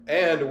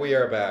And we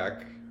are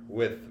back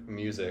with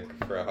music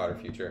for a hotter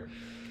future.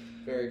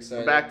 Very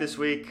excited. We're back this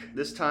week.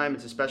 This time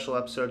it's a special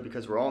episode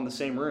because we're all in the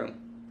same room.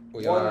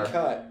 We One are.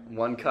 cut.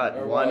 One cut,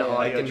 Or one one, yeah.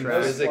 I audio can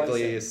track.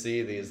 physically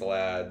see these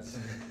lads.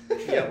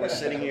 Yeah, we're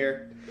sitting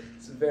here.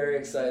 It's very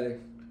exciting.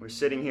 We're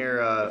sitting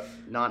here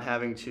not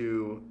having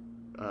to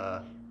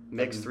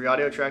mix 3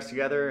 audio tracks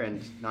together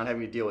and not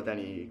having to deal with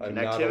any I'm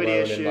not connectivity alone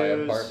issues.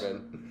 in my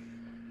apartment.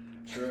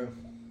 True.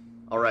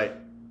 All right.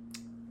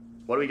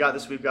 What do we got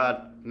this week? We've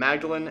got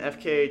Magdalene,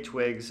 FKA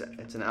Twigs.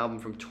 It's an album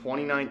from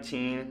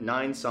 2019,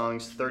 9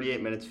 songs,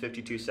 38 minutes,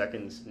 52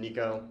 seconds.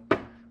 Nico,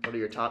 what are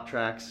your top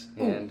tracks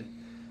and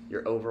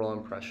your overall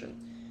impression?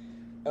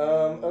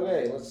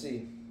 Okay, let's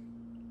see.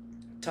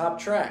 Top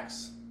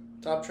tracks.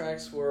 Top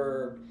tracks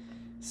were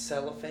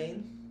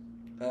Cellophane,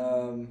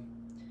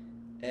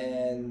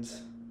 and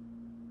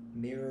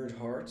Mirrored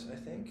Heart, I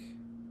think.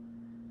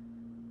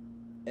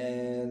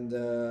 And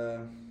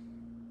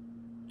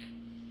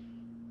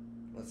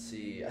let's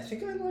see. I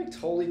think I liked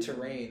Holy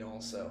Terrain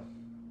also.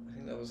 I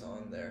think that was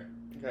on there.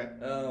 Okay.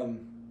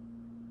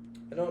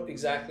 I don't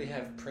exactly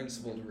have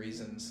principled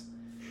reasons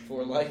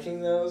for liking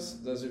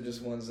those. Those are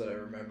just ones that I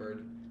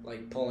remembered,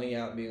 like pulling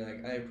out and being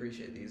like, I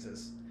appreciate these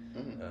as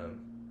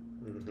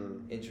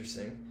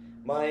interesting.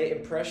 My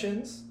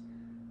impressions,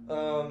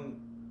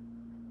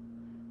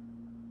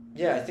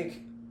 yeah, I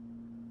think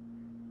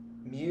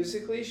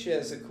musically she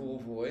has a cool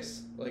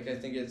voice. Like, I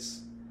think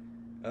it's,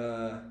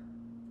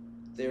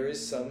 there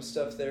is some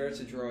stuff there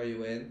to draw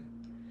you in,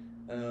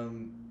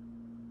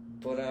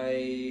 but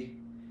I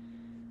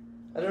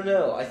don't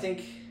know. I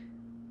think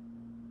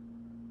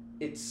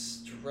its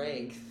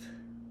strength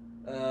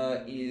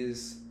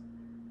is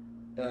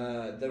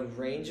the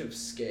range of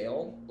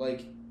scale.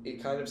 Like,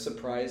 it kind of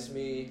surprised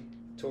me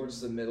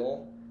towards the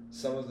middle.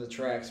 Some of the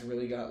tracks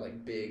really got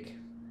like big.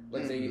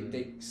 Like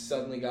they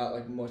suddenly got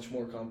like much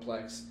more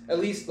complex. At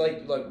least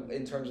like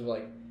in terms of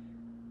like,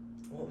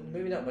 well,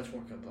 maybe not much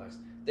more complex.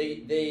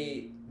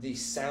 The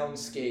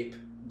soundscape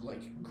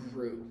like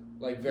grew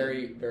like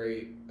very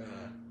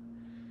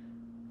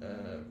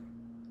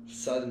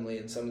suddenly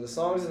in some of the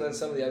songs, and then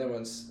some of the other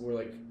ones were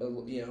like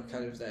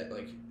kind of that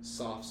like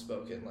soft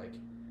spoken, like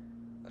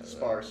I don't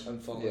Sparse. know, I'm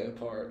falling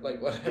apart,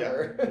 like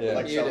whatever. Yeah.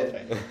 Like You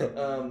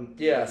Cellophane.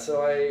 did.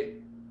 So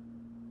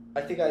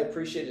I think I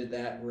appreciated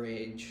that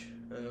range.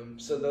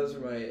 So those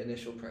were my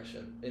initial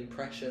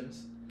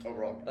impressions.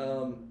 Overall.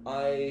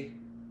 I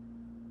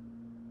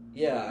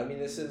mean,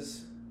 this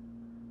is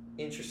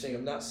interesting.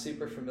 I'm not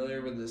super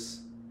familiar with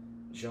this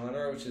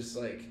genre, which is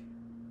like,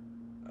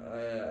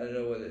 I don't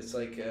know what it's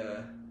like.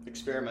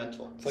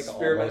 Experimental. It's like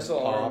Experimental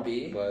almost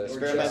R&B, pop, but or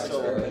Experimental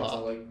experimental,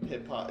 pop, like-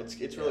 hip hop.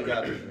 It's really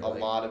got a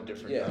lot of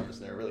different genres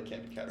in there. It really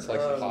can't be It's categorized.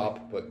 like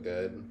pop, but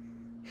good.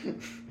 Kind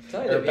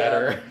Or of,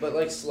 better. yeah, but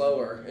like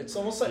slower. It's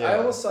almost like Yeah. I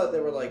almost thought they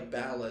were like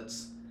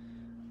ballads.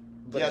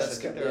 But yes, that's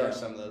I think there are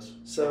some of those.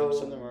 So-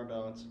 some of them are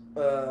ballads.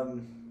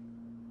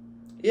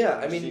 Yeah,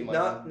 I mean, Seem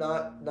like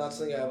not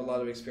something I have a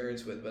lot of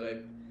experience with, but I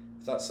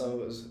thought some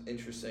of it was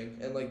interesting.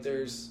 And like,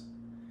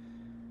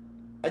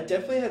 I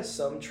definitely had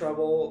some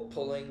trouble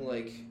pulling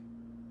like.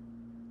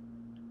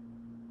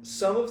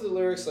 Some of the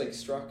lyrics like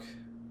struck,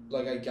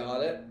 like I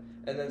got it,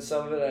 and then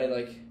some of it I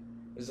like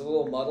was a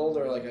little muddled,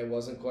 or like I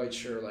wasn't quite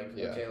sure. Like,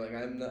 okay, like I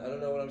don't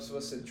know what I'm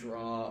supposed to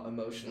draw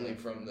emotionally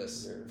from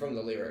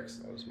the lyrics.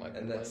 That was my And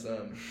complaint. that's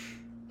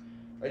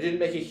I didn't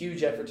make a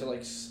huge effort to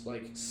like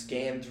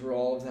scan through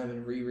all of them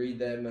and reread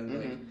them, and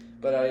like,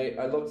 but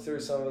I looked through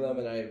some of them,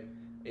 and I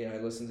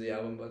listened to the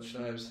album a bunch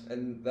of times,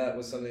 and that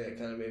was something that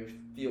kind of made me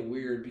feel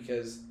weird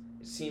because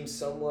it seems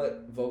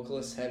somewhat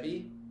vocalist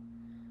heavy.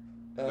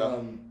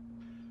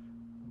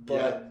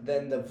 But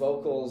then the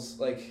vocals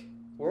like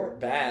weren't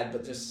bad,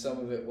 but just some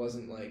of it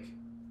wasn't like,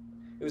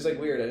 it was like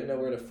weird. I didn't know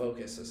where to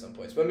focus at some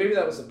points, but maybe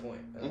that was the point.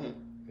 We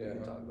can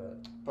talk about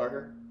it.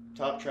 Parker,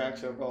 top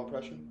tracks, overall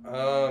impression?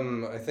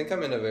 I think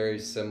I'm in a very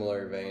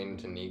similar vein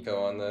to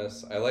Nico on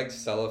this. I liked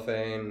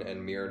Cellophane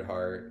and Mirrored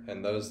Heart,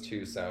 and those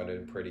two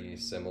sounded pretty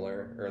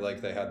similar, or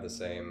like they had the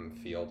same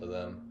feel to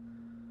them.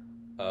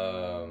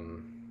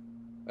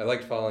 I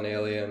liked Fallen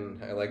Alien,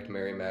 I liked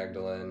Mary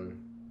Magdalene,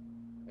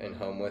 and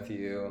Home With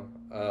You.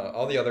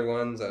 All the other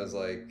ones I was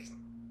like,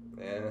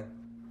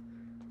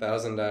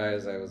 Thousand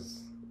Eyes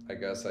I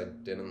guess I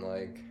didn't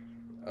like.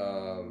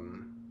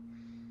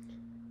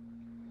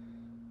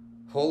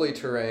 Holy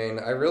Terrain,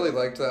 I really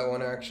liked that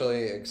one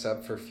actually,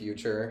 except for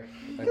Future.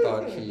 I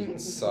thought he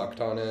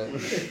sucked on it.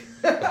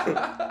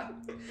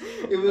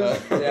 It was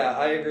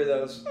I agree,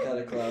 that was kind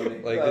of cloudy.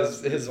 Like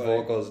his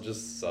vocals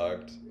just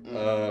sucked.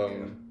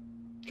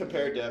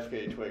 Compared to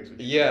FKA Twigs.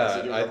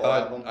 Yeah,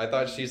 I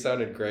thought she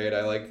sounded great.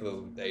 I liked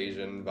the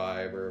Asian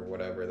vibe or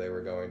whatever they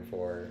were going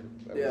for.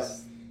 That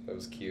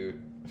was cute.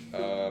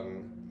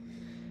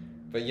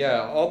 But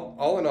yeah,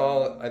 all in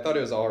all, I thought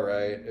it was all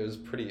right. It was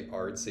pretty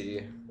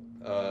artsy.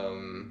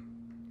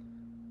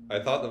 I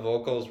thought the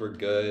vocals were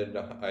good.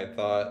 I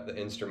thought the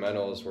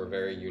instrumentals were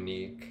very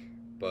unique,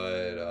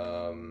 but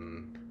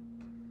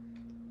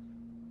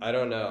I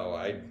don't know.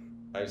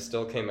 I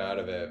still came out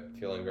of it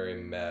feeling very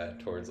meh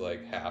towards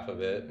like half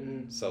of it.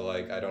 So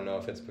like I don't know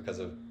if it's because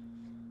of,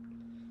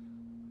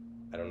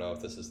 I don't know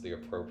if this is the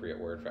appropriate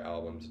word for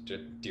albums,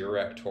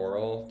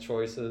 directorial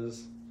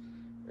choices,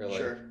 or like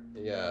Sure.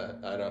 yeah,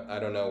 I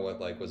don't know what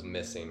like was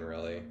missing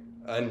really.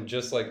 And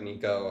just like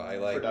Nico, I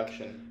like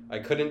Production. I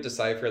couldn't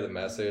decipher the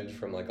message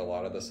from like a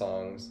lot of the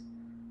songs.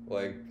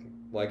 Like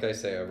I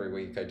say every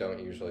week, I don't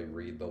usually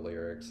read the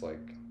lyrics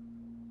like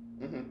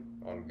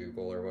on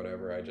Google or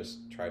whatever. I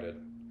just try to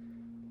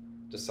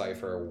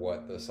decipher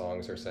what the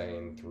songs are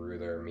saying through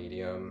their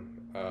medium.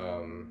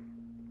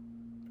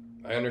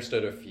 I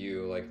understood a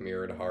few like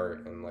Mirrored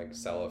Heart and like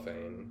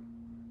Cellophane,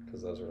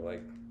 because those are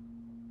like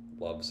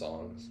love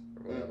songs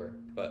or whatever.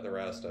 But the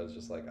rest, I was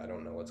just like, I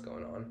don't know what's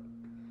going on.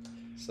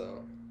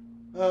 So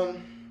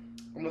I'm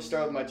gonna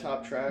start with my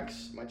top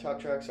tracks. My top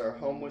tracks are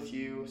Home With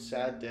You,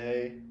 Sad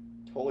Day,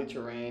 Holy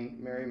Terrain,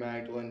 Mary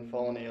Magdalene,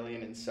 Fallen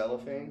Alien, and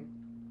Cellophane.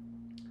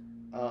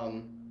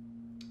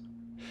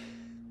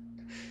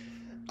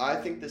 I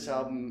think this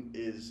album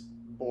is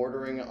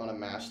bordering on a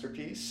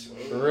masterpiece.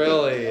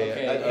 really,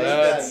 Okay, I think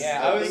that's,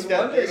 that's- I I was think that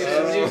wondering this if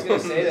somebody is- was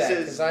going to say this that,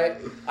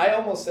 is- because I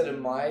almost said in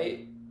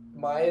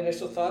my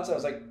initial thoughts, I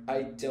was like,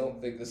 I don't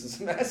think this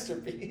is a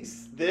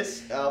masterpiece.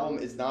 This album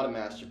is not a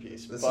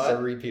masterpiece, this but is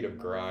a repeat of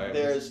Grimes.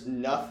 there's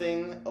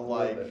nothing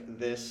like bit.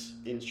 this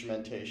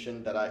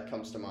instrumentation that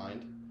comes to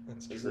mind.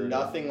 That's There's true.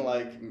 nothing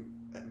like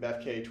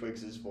FK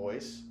Twigs'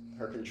 voice,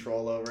 her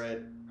control over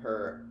it,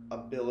 her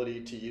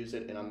ability to use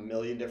it in a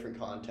million different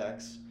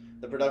contexts.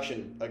 The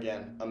production,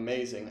 again,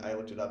 amazing. I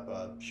looked it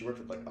up. She worked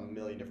with like a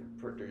million different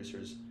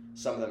producers,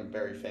 some of them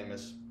very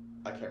famous.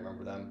 I can't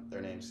remember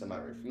their names. I'm not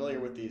very familiar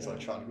with these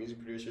electronic music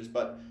producers,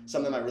 but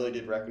some of them I really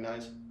did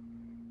recognize.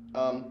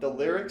 The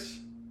lyrics,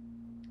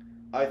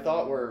 I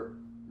thought were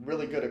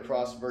really good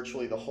across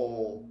virtually the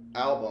whole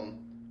album.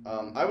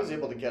 I was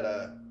able to get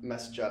a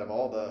message out of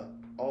all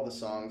the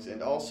songs,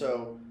 and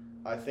also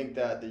I think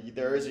that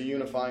there is a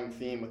unifying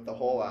theme with the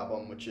whole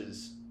album, which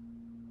is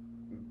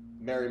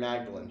Mary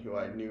Magdalene, who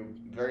I knew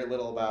very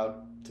little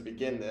about to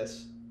begin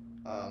this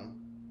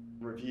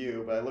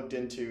review, but I looked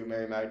into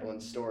Mary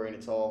Magdalene's story, and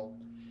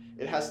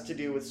it has to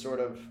do with sort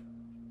of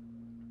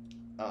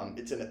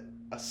it's an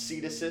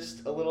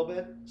asceticist a little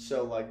bit.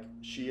 So like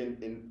she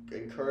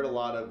incurred a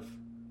lot of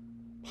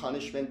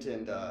punishment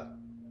and a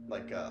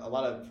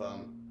lot of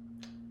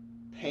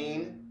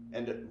pain,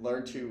 and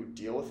learned to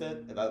deal with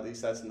it. And at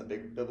least that's in the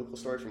big biblical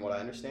story, from what I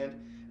understand.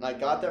 And I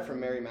got that from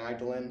Mary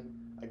Magdalene.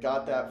 I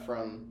got that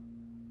from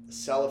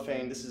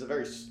Cellophane. This is a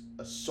very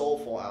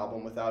soulful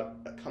album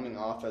without coming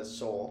off as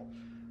soul,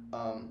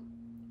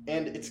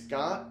 and it's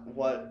got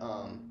what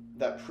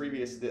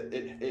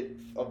it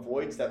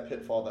avoids that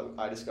pitfall that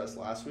I discussed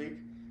last week,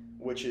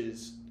 which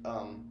is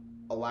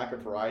a lack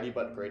of variety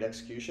but great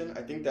execution.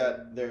 I think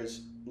that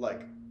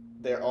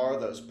there are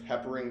those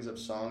pepperings of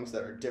songs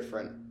that are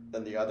different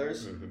than the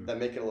others that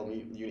make it a little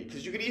unique.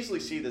 Because you could easily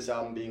see this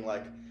album being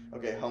like,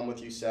 okay, Home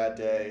With You, Sad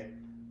Day,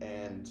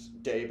 and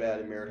Daybed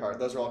and Mirrored Heart.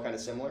 Those are all kind of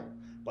similar.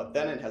 But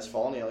then it has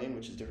Fallen Alien,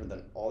 which is different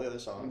than all the other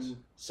songs.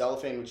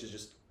 Cellophane, which is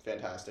just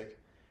fantastic.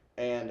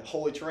 And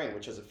Holy Terrain,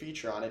 which has a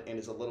feature on it and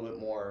is a little bit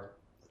more,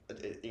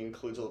 it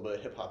includes a little bit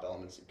of hip-hop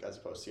elements as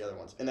opposed to the other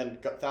ones. And then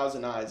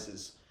Thousand Eyes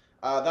is,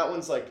 that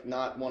one's like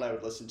not one I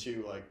would listen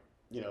to, like,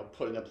 you know,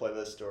 put in a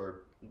playlist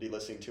or be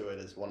listening to it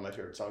as one of my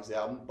favorite songs of the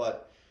album.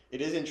 But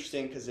it is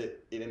interesting because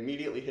it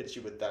immediately hits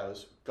you with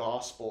those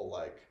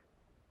gospel-like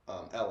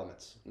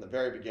elements in the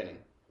very beginning.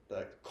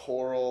 The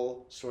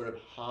choral, sort of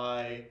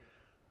high,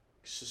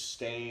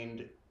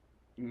 sustained,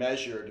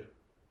 measured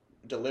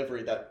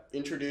delivery that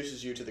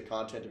introduces you to the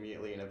content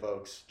immediately and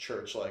evokes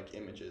church-like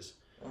images,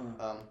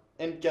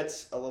 and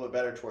gets a little bit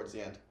better towards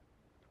the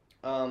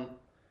end.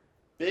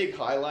 Big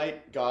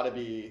highlight gotta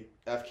be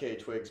FK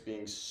Twigs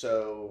being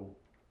so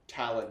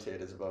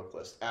talented as a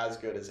vocalist, as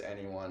good as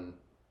anyone,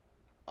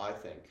 I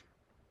think.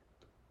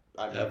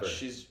 I mean, Ever.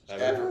 she's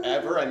Ever.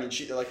 ever. I mean,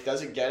 she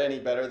doesn't get any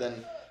better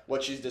than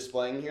what she's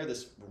displaying here.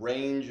 This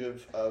range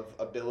of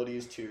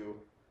abilities to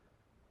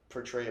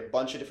portray a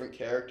bunch of different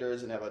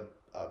characters and have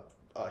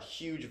a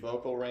huge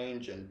vocal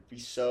range and be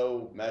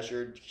so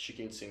measured. She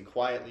can sing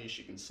quietly.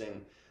 She can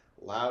sing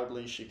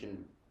loudly.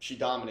 She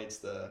dominates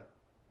the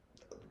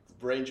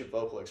range of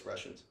vocal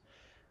expressions.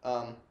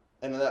 And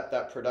then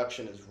that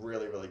production is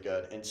really, really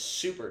good and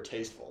super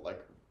tasteful.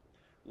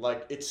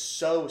 Like it's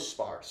so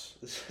sparse.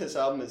 This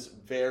album is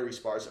very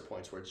sparse at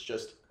points where it's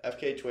just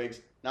FK Twigs,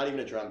 not even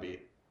a drum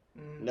beat,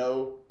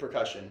 no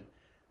percussion,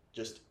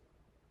 just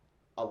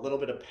a little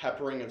bit of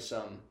peppering of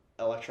some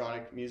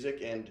electronic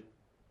music, and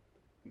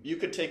you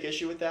could take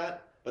issue with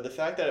that, but the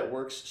fact that it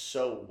works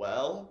so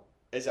well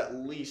is at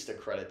least a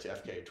credit to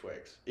FK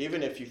Twigs,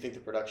 even if you think the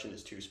production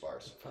is too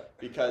sparse,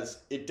 because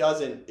it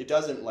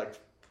doesn't like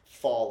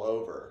fall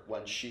over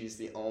when she's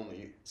the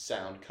only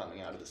sound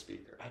coming out of the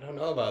speaker. I don't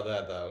know about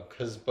that though,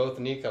 because both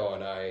Nico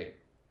and I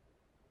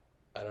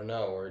don't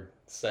know, were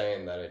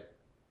saying that it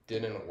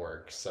didn't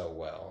work so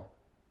well.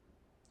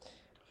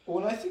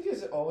 What I think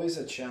is always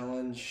a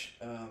challenge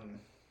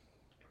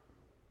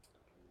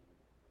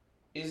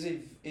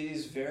it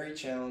is very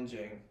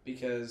challenging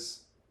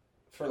because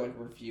for like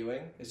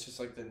reviewing, it's just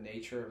like the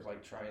nature of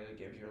like trying to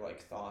give your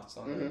like thoughts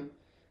on the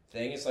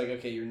thing. It's like,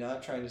 okay, you're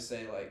not trying to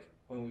say like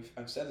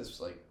I've said this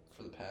like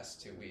for the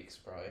past 2 weeks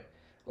probably,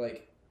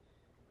 like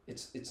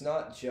it's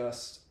not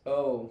just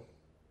well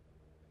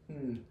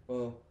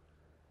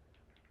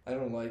I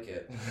don't like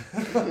it.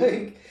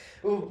 Like,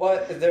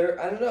 but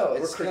I don't know.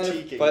 It's We're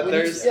critiquing. But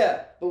there's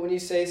but when you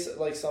say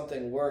like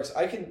something works,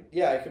 I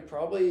could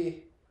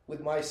probably,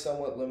 with my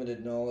somewhat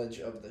limited knowledge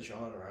of the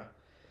genre,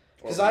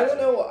 because I don't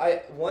know.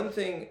 I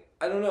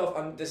don't know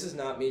if this is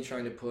not me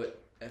trying to put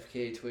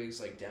FKA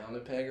Twigs like down a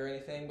peg or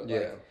anything, but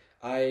like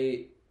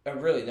I'm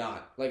really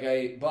not. Like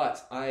I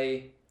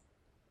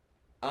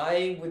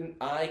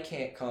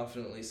can't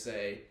confidently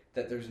say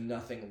that there's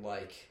nothing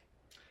like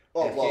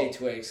FKA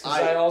Twigs, because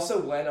I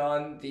also went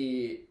on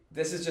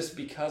this is just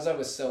because I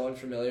was so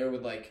unfamiliar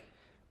with like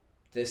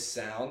this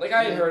sound. Like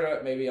I had heard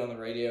it maybe on the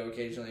radio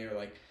occasionally or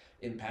like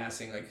in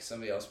passing, like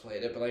somebody else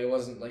played it, but like I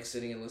wasn't like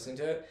sitting and listening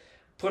to it.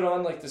 Put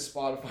on like the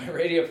Spotify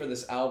radio for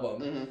this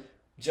album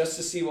just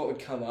to see what would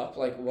come up,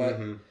 like what,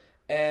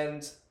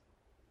 and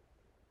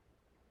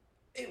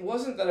it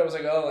wasn't that I was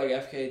like, oh, like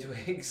FKA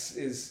Twigs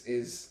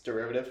is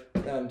derivative,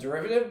 but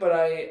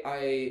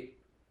I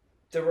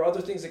there were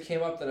other things that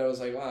came up that I was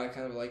like, wow, I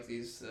kind of like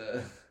these.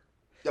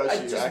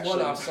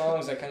 One-off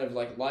songs I kind of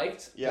like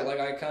liked, but like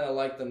I kind of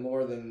liked them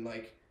more than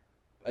like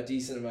a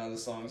decent amount of the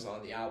songs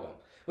on the album,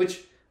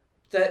 which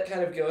that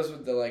kind of goes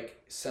with the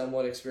like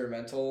somewhat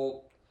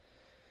experimental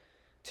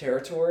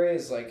territory.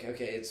 Is like,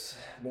 okay, it's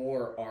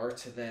more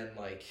art than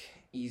like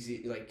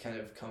easy, like kind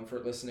of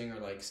comfort listening or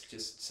like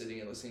just sitting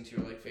and listening to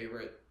your like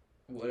favorite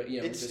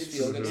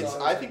feel good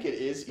songs. I think it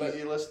is easy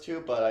to listen to,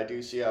 but I do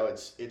see how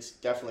it's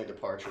definitely a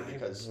departure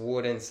because I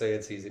wouldn't say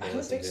it's easy to listen to. I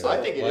don't think so. I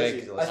think it is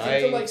easy to listen to.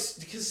 I think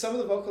because some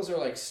of the vocals are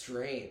like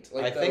strained.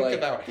 Like I think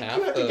about half the.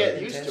 You have to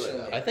get used to it.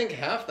 Though. I think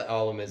half the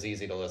album is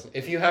easy to listen.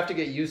 If you have to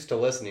get used to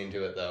listening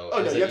to it, though.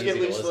 Oh no, you have to get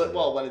used to it.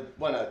 Well,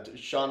 when a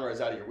genre is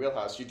out of your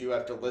wheelhouse, you do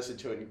have to listen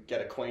to it and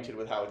get acquainted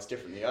with how it's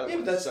different than the other ones.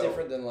 Yeah, but that's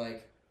different than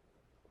like.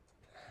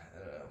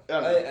 I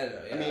don't know.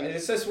 Yeah. I mean,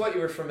 it's just what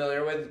you were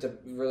familiar with to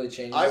really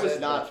change. I was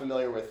not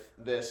familiar with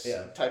this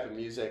type of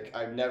music.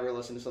 I've never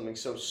listened to something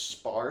so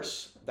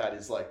sparse that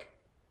is like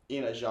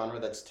in a genre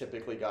that's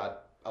typically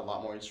got a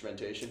lot more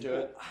instrumentation to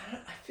it. I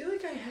feel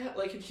like I have,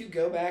 like, if you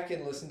go back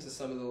and listen to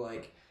some of the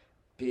like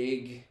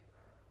big,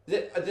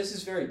 this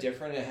is very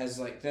different. It has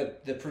like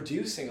the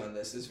producing on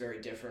this is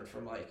very different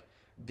from like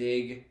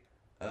big,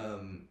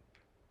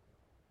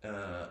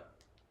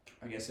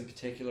 I guess in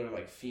particular,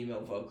 like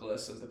female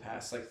vocalists of the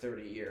past like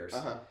 30 years.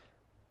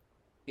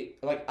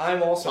 Like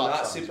I'm also Pop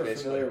not songs, super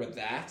familiar with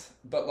that,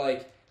 but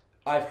like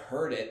I've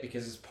heard it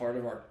because it's part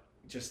of our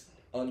just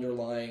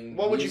underlying.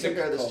 What would you music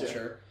compare culture. This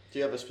to? Do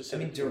you have a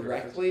specific? I mean,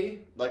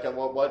 directly. Like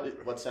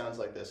what sounds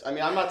like this? I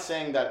mean, I'm not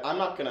saying that I'm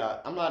not.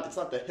 It's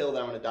not the hill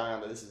that I'm gonna die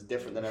on. That this is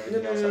different than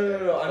everything else out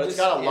there. But it's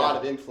got a lot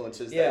of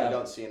influences that you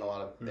don't see in a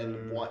lot of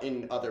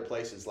in other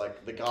places,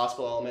 like the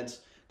gospel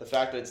elements. The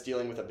fact that it's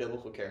dealing with a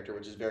biblical character,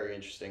 which is very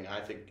interesting,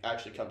 I think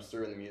actually comes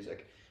through in the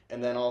music.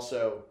 And then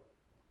also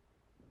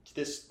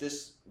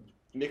this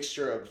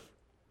mixture of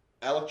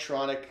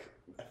electronic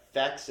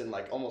effects and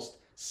like almost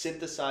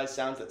synthesized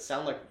sounds that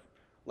sound like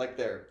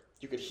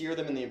you could hear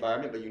them in the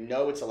environment, but you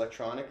know it's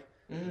electronic.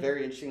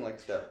 Very interesting,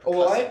 like the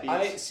percussive beats.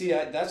 I see.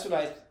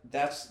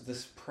 That's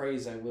this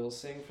praise I will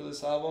sing for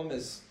this album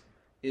is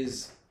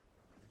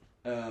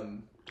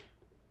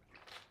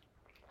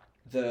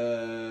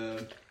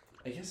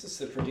I guess it's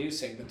the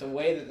producing, but the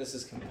way that this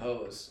is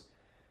composed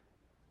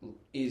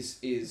is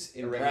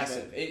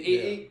impressive.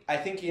 I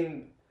think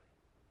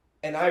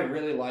and I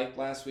really liked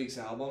last week's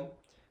album.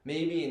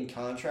 Maybe in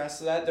contrast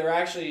to that, there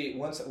actually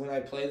when I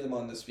played them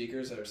on the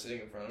speakers that are sitting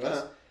in front of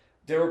us,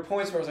 there were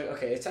points where I was like,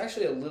 okay, it's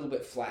actually a little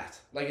bit flat.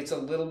 Like it's a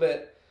little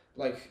bit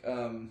like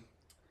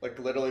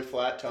literally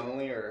flat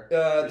tonally, or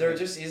there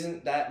just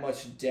isn't that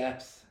much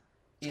depth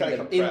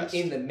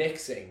in the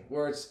mixing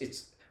where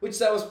it's which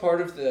that was part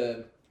of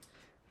the.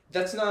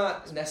 That's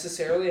not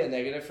necessarily a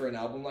negative for an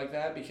album like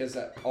that because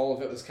all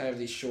of it was kind of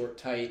these short,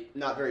 tight...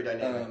 Not very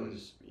dynamic,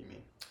 you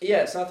mean?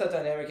 Yeah, it's not that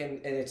dynamic, and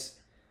it's...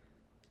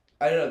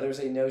 I don't know, there's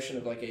a notion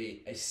of like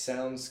a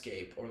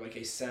soundscape or like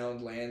a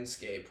sound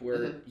landscape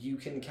where you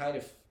can kind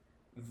of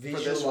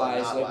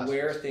visualize like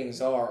where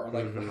things are or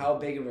like how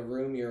big of a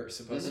room you're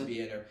supposed to be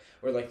in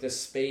or like the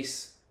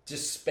space,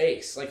 just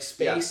space, like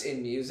space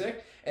in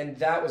music, and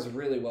that was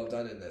really well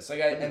done in this. Like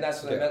and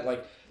that's what I meant,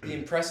 like the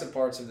impressive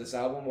parts of this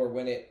album were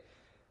when it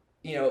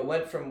it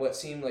went from what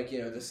seemed like,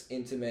 this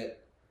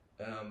intimate,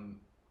 I don't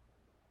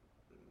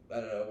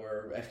know,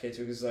 where FKA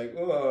Twigs is like,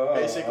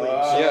 basically,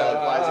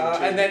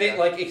 and then it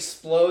like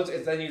explodes,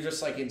 and then you're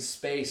just like in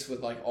space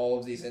with like all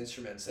of these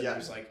instruments, and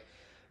there's like,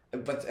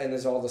 and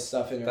there's all the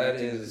stuff in that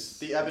is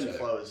the ebb and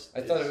flows.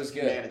 I thought it was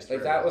good.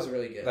 Like that was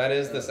really good. That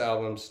is this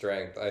album's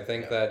strength. I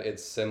think that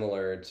it's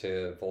similar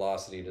to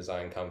Velocity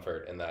Design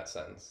Comfort in that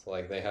sense.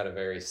 Like they had a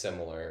very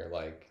similar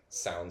like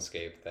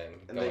soundscape thing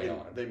going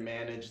on. They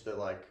managed the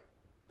like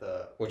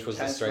which was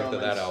the intense strength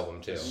of that moments,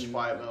 album too. the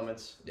quiet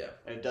moments. Yeah.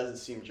 And it doesn't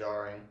seem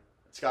jarring.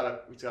 It's got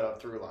a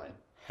through line.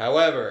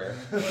 However,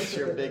 what's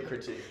your big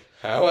critique?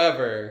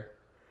 However,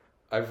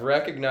 I've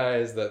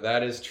recognized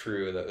that is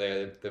true, that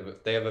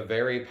they have a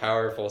very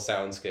powerful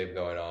soundscape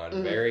going on,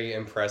 Mm-hmm. very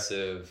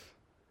impressive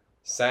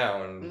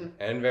sound, Mm-hmm.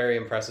 and very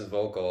impressive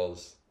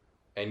vocals,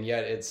 and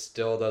yet it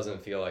still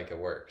doesn't feel like it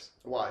works.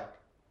 Why?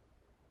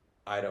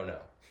 I don't know.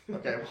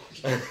 Okay,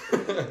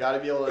 well, gotta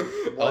be able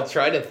to. I'll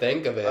try to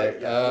think of it.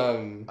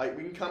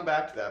 We can come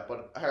back to that,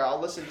 but here I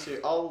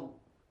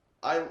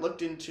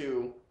looked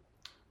into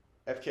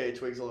FKA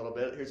Twigs a little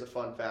bit. Here's a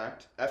fun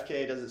fact: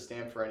 FKA doesn't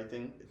stand for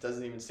anything. It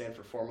doesn't even stand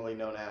for formerly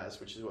known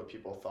as, which is what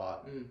people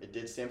thought it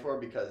did stand for,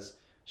 because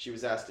she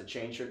was asked to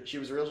change her. She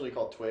was originally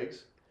called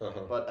Twigs,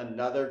 but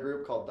another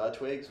group called The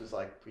Twigs was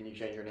like, "Can you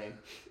change your name?"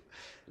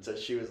 And so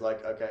she was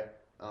like, "Okay."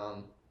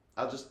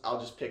 I'll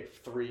just pick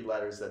 3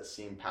 letters that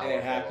seem powerful. And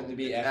it happened to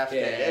be FKA.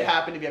 It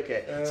happened to be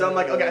FKA. So I'm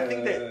like, okay, I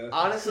think that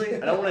honestly,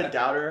 I don't want to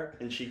doubt her,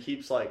 and she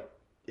keeps like,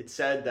 it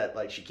said that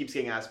like she keeps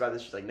getting asked about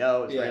this. She's like,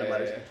 no, it's random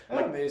letters. I'm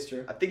like, it's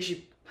true. I think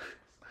she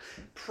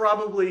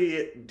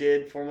probably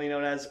did formerly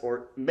known as,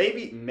 or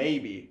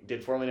maybe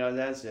did formerly known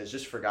as, and has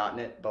just forgotten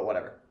it. But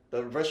whatever.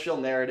 The versatile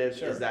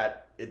narrative is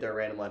that they're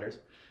random letters.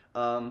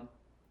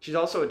 She's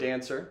also a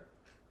dancer.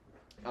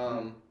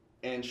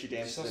 And she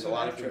dances in a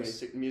lot of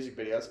music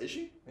videos. Is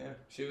she? Yeah,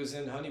 she was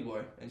in Honey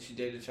Boy, and she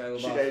dated Shia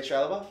LaBeouf. She dated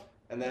Shia LaBeouf?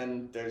 And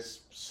then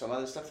there's some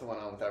other stuff that went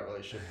on with that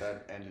relationship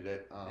that ended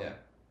it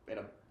in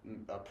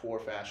a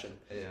poor fashion.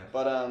 Yeah.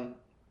 But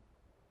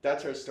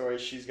that's her story.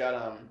 She's got,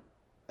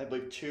 I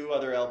believe, 2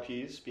 other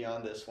LPs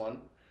beyond this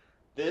one.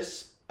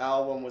 This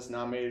album was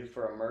nominated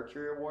for a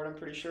Mercury Award, I'm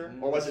pretty sure.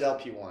 Or was it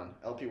LP1?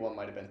 LP1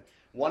 might have been.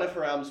 One of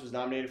her albums was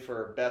nominated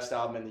for Best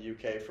Album in the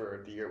UK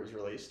for the year it was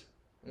released.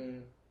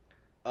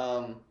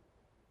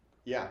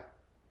 Yeah,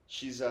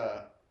 she's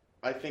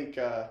I think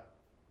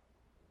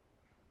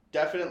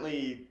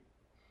definitely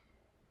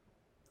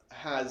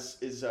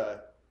is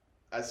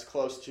as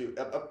close to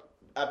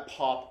a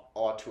pop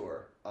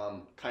auteur,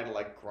 kind of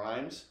like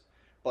Grimes,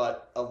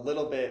 but a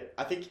little bit.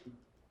 I think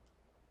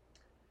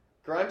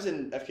Grimes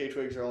and FKA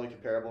Twigs are only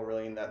comparable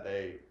really in that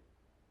they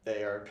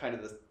are kind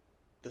of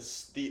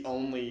the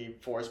only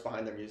force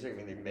behind their music. I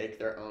mean, they make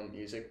their own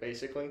music,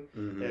 basically.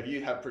 Mm-hmm.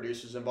 You have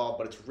producers involved,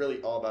 but it's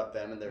really all about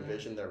them and their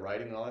vision, their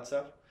writing, and all that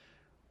stuff.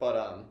 But,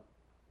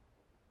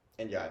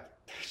 and yeah,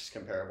 they're just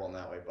comparable in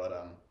that way.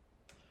 But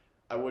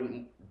I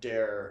wouldn't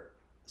dare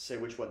say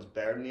which one's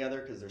better than the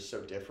other because they're so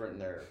different in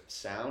their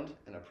sound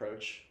and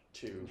approach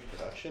to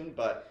production.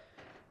 But,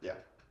 yeah.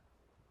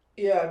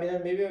 Yeah, I mean,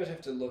 maybe I would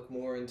have to look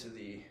more into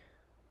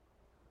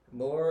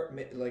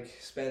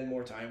spend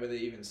more time with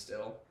it even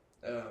still.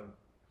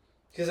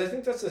 Because I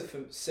think that's a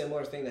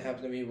similar thing that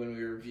happened to me when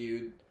we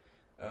reviewed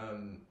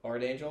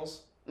Art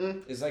Angels.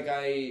 Is like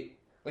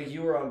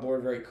you were on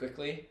board very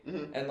quickly,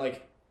 and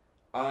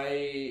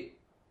I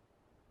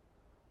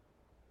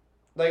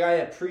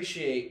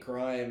appreciate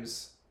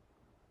Grimes,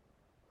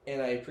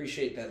 and I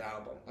appreciate that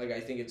album. Like I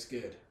think it's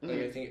good. Like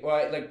I think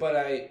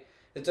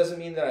it doesn't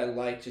mean that I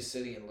like just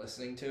sitting and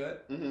listening to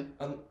it.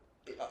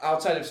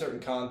 Outside of certain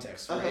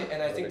contexts, right?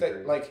 And I think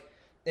that like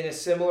in a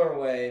similar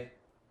way.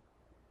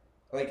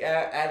 Like,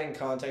 adding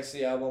context to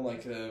the album,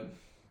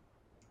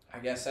 I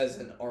guess as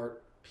an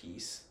art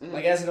piece.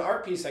 Like, as an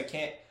art piece,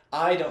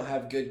 I don't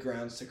have good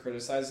grounds to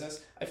criticize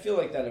this. I feel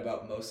like that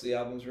about most of the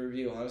albums we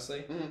review,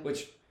 honestly,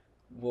 which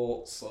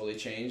will slowly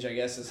change, I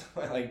guess, as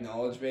my,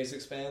 knowledge base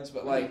expands.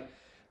 But,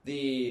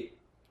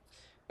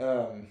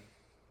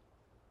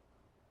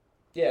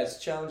 it's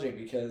challenging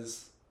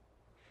because...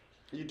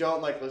 You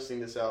don't like listening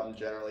to this album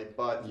generally,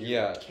 but you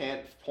can't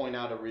point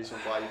out a reason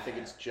why you think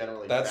it's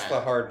generally That's bad.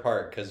 the hard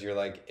part, because you're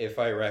like, if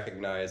I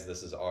recognize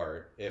this is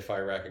art, if I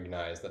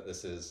recognize that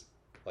this is,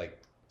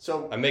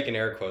 so I'm making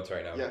air quotes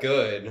right now,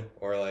 good,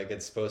 or,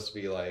 it's supposed to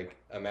be,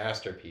 a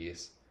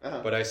masterpiece,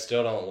 but I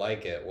still don't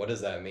like it, what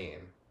does that mean?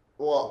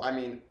 Well, I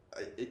mean,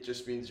 it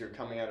just means you're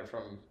coming at it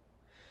from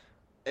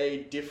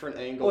a different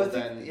angle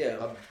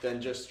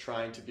than just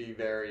trying to be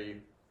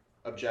very...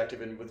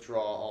 objective and withdraw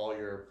all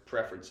your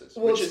preferences,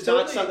 which is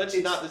not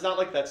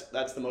like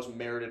that's the most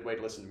merited way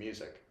to listen to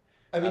music.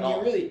 I mean,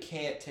 you really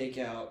can't take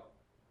out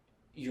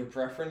your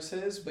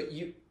preferences, but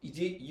you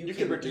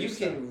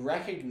can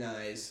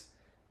recognize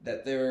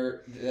that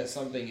that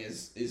something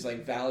is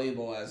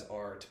valuable as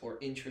art or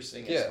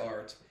interesting as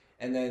art,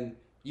 and then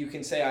you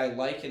can say I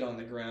like it on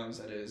the grounds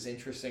that it is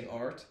interesting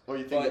art. Or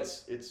you think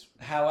it's.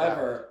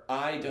 However,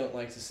 I don't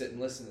like to sit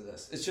and listen to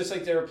this. It's just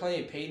like there are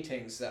plenty of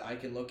paintings that I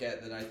can look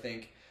at that I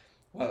think.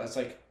 Wow, that's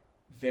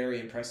very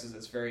impressive.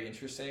 That's very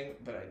interesting,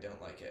 but I don't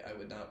like it. I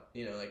would not,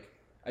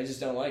 I just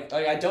don't like.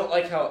 I don't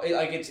like how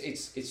it's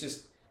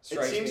just.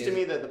 It seems to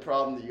me that the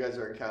problem that you guys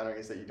are encountering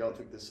is that you don't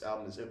think this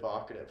album is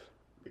evocative,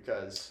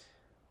 because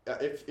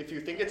if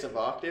you think it's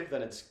evocative,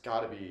 then it's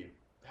got to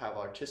have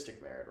artistic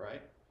merit,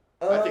 right?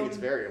 I think it's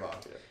very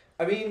evocative.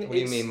 I mean, what do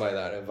you mean by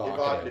that?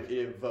 Evocative.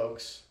 It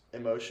evokes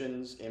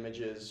emotions,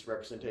 images,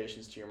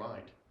 representations to your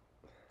mind,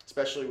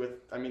 especially with.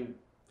 I mean.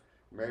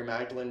 Mary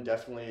Magdalene,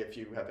 definitely, if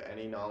you have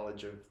any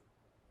knowledge of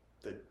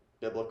the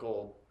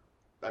biblical,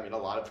 I mean, a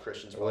lot of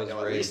Christians will know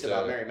at least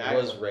about Mary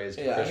Magdalene. Was raised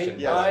Yeah,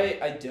 Christian.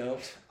 I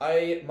don't.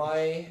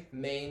 My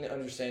main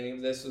understanding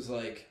of this was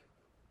like,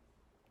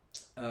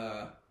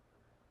 I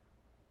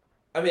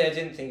mean, I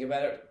didn't think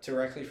about it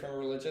directly from a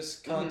religious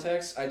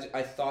context.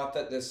 I thought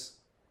that this,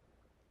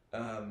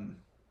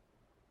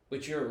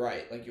 which you're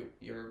right, like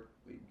you're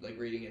like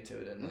reading into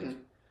it, and like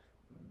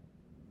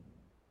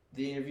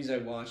the interviews I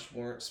watched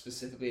weren't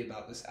specifically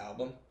about this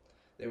album.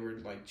 They were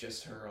like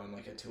just her on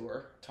like a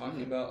tour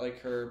talking about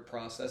like her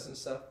process and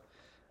stuff.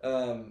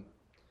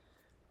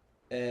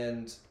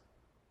 And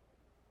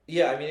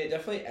yeah, I mean, it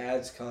definitely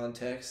adds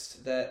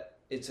context that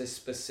it's a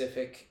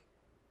specific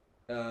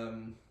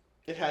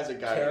it has a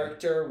guy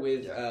character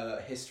with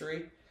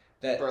history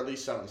that, for at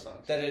least some of the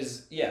songs. That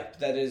is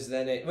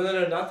then it. Well,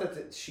 no, not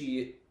that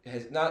she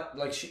has not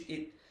like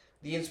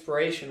the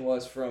inspiration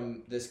was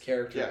from this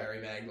character Mary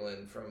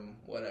Magdalene from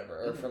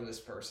whatever or from this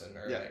person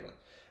Mary Magdalene.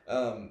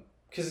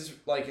 Because it's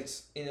like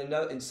it's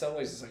in some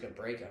ways it's like a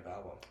breakup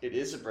album. It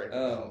is a breakup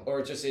album, or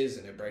it just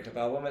isn't a breakup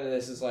album, and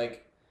this is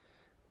like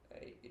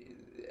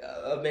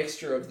a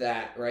mixture of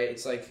that, right?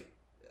 It's like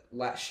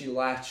she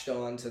latched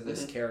on to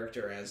this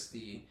character as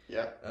the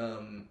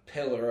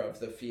pillar of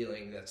the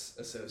feeling that's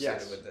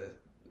associated with the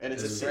and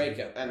it's a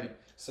breakup, right?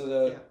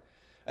 So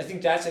I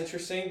think that's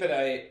interesting, but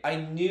I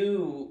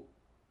knew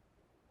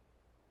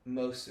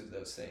most of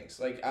those things.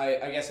 Like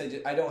I guess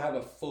I don't have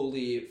a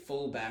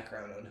full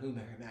background on who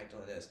Mary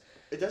Magdalene is.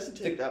 It doesn't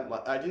take that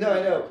much. I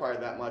didn't require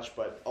that much,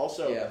 but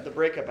also the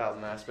breakup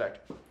album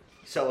aspect.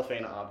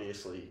 Cellophane,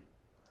 obviously,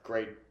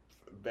 great,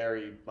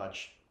 very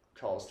much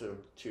calls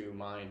to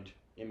mind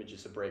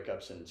images of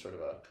breakups and sort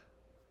of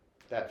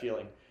that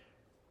feeling.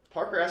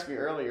 Parker asked me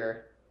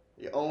earlier,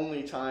 the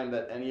only time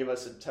that any of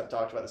us have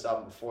talked about this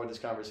album before this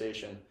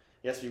conversation,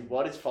 he asked me,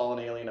 what is Fallen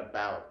Alien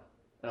about?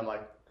 And I'm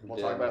like, we'll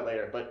talk about it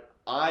later. But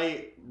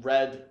I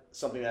read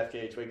something that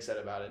FKA Twigs said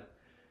about it.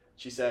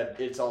 She said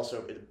it's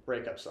also a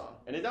breakup song.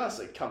 And it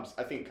honestly comes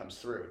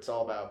through. It's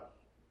all about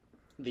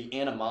the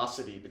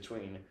animosity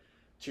between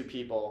two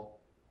people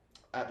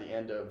at the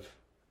end of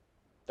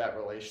that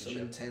relationship.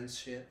 Some intense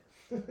shit.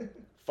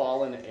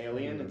 Fallen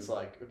alien, it's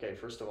like, okay,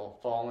 first of all,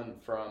 fallen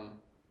from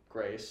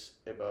grace,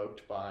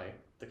 evoked by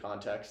the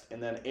context,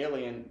 and then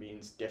alien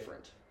means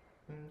different,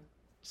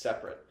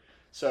 separate.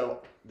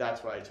 So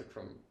that's what I took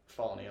from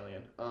Fallen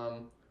Alien.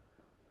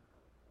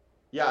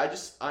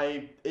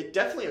 It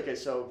definitely, okay,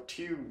 so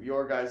to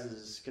your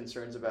guys'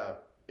 concerns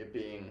about it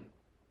being,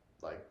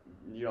 like,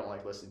 you don't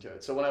like listening to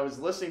it. So when I was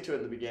listening to it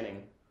at the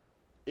beginning,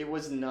 it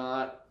was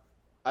not,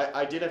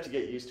 I did have to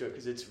get used to it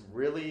because it's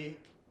really,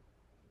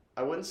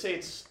 I wouldn't say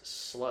it's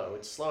slow.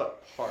 It's slow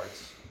at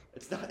parts.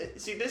 It's not,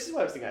 see, this is what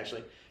I was thinking,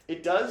 actually.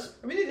 It does.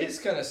 I mean, it is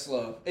kind of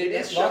slow.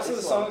 Lots of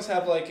the songs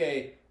have, like,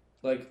 a,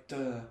 like,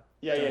 duh.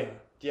 Yeah.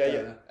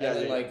 And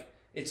then, like,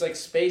 it's, like,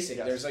 spacing.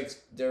 Yes. There's, like,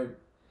 they're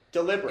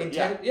deliberate,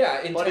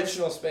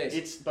 intentional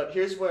space. But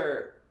here's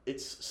where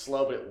it's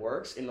slow, but it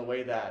works in the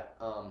way that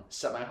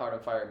Set My Heart on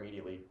Fire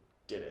immediately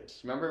didn't.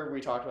 Remember we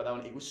talked about that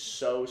one? It was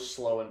so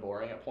slow and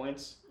boring at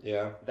points.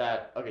 Yeah.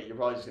 That, okay, you're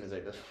probably just going to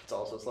say this. It's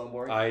also slow and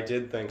boring. I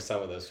did think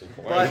some of this was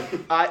boring.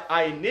 But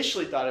I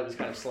initially thought it was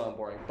kind of slow and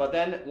boring. But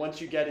then once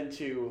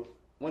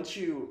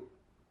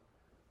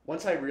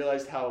I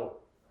realized how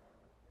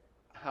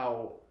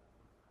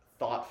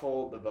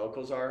thoughtful the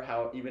vocals are,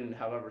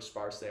 however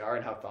sparse they are,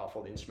 and how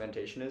thoughtful the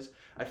instrumentation is,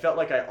 I felt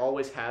like I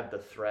always had the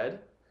thread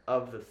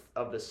of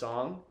the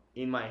song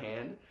in my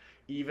hand,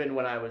 even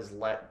when I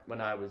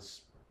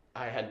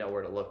had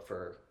nowhere to look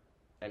for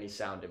any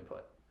sound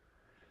input,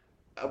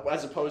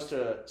 as opposed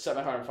to Set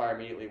My Heart on Fire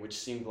immediately, which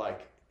seemed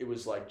like it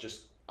was like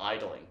just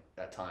idling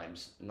at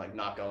times and like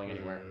not going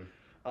anywhere.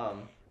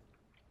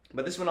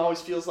 But this one always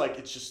feels like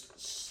it's just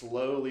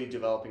slowly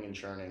developing and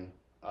churning.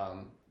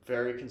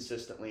 Very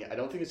consistently. I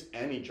don't think there's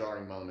any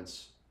jarring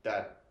moments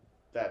that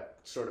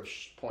sort of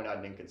point out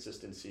an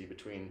inconsistency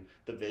between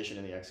the vision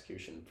and the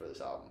execution for this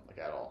album, like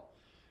at all.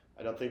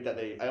 I don't think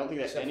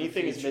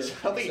anything is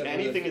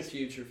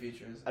future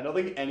features. I don't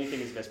think anything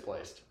is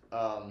misplaced.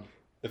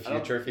 The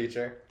future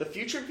feature. The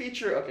future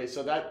feature. Okay,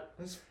 so that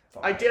was the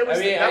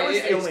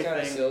only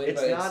thing. Silly,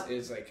 it's not.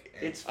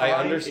 It's fine. I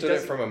understood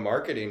it from a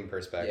marketing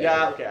perspective.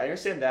 Yeah, okay, I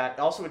understand that.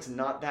 Also, it's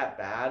not that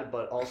bad,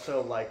 but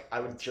also like I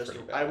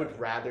would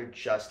rather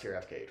just hear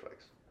FKA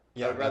Twigs.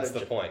 Yeah, that's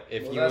the point.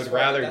 If you would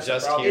rather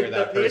just hear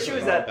that person, the issue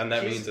is that then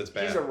that means it's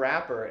bad. He's a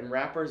rapper, and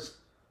rappers.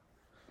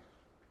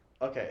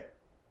 Okay,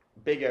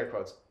 big air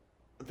quotes.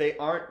 They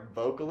aren't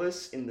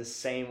vocalists in the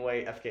same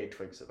way FKA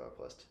Twigs is a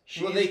vocalist.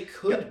 Well, they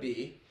could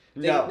be.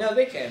 No,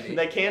 they can be.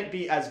 They can't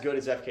be as good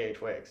as FKA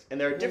Twigs,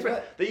 and they're different.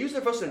 What? They use their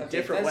voice in a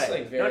different way.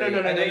 Like very,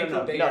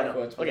 no.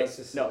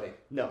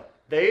 No.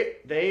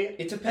 They.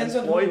 It depends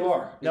on who you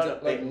are.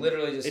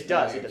 Literally just. It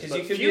does. Because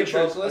you could be a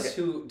vocalist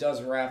who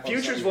does rap.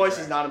 Future's voice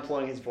is not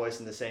employing his voice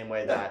in the same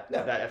way that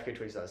FKA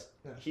Twigs does.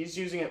 No. He's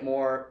using it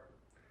more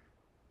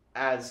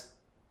as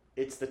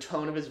it's the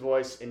tone of his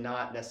voice and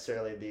not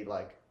necessarily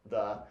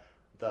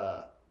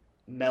the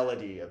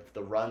melody of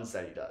the runs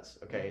that he does.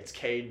 Okay, it's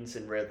cadence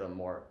and rhythm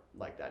more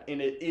like that,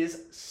 and it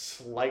is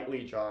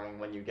slightly jarring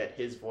when you get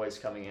his voice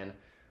coming in,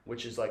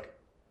 which is like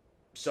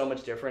so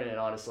much different and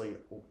honestly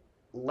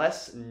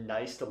less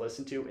nice to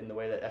listen to in the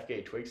way that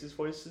FKA Twigs'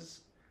 voice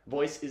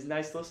is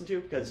nice to listen to,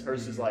 because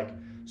hers is like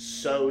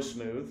so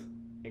smooth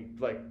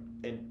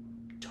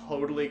and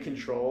totally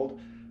controlled,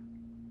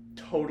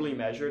 totally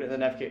measured, and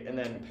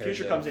then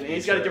Future comes in and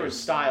he's got a different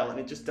style and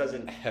it just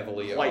doesn't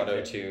heavily quite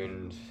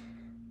auto-tuned.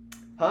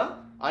 Huh?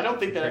 I don't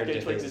think that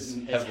FKA Twigs is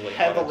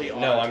heavily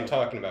auto-tuned. No, I'm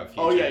talking about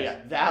Future. Oh yeah,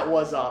 that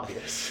was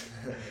obvious.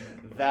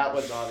 That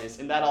was obvious,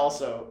 and that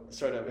also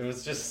sort of. It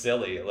was just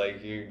silly.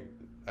 Like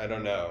I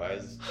don't know.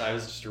 I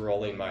was just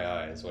rolling my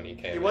eyes when he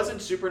came. It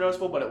wasn't super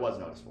noticeable, but it was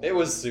noticeable. It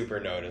was super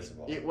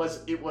noticeable. It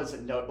wasn't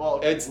well.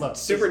 It's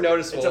super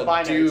noticeable. It's a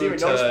binary. It's either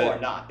to noticeable or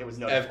not. It was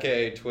noticeable.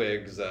 FKA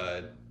Twigs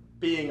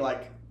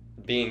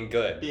being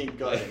good,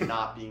 and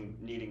not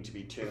needing to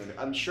be tuned.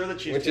 I'm sure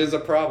that she's, which is a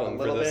problem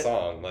for the bit.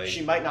 song. Like,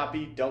 she might not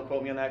be. Don't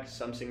quote me on that, because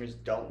some singers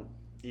don't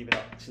even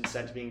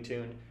consent to being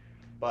tuned.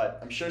 But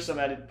I'm sure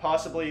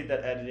possibly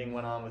that editing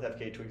went on with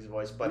FKA Twigs'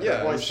 voice. But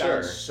her voice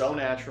sounds so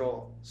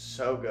natural,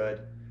 so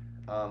good.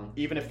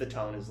 Even if the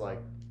tone is like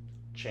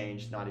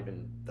changed, not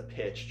even the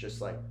pitch,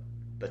 just like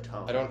the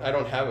tone. I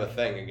don't have a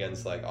thing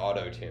against like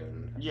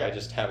auto-tune. Yeah. I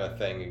just have a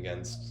thing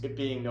against it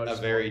being noticeable.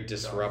 A very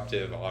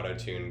disruptive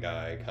auto-tune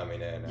guy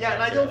coming in. Yeah,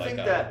 and I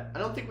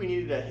don't think we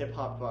needed a hip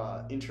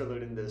hop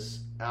interlude in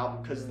this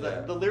album, because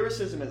the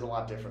lyricism is a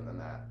lot different than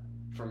that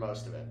for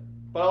most of it.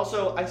 But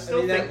also, I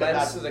still think that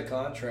lends to the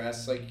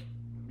contrast. Like,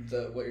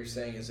 what you're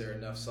saying is there are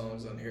enough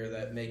songs on here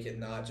that make it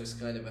not just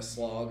kind of a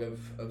slog of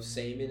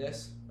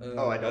sameness.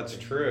 That's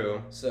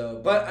true.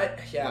 So, but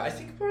I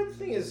think part of the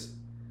thing is,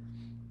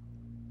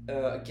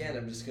 again,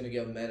 I'm just gonna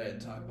go meta and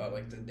talk about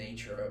like the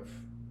nature of,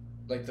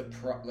 like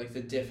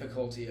the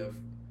difficulty of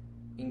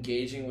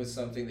engaging with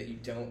something that you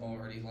don't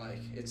already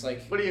like. It's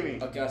like, what do you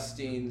mean?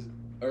 Augustine's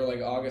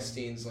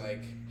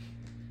like.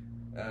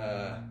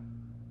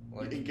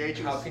 Like,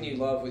 engaging. How can you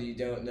love what you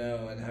don't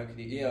know, and how can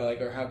you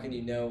or how can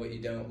you know what you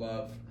don't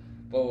love,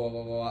 blah blah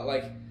blah blah.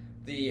 Like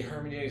the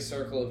hermeneutic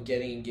circle of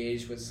getting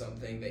engaged with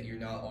something that you're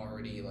not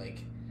already like.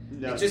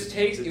 No,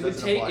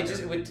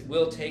 it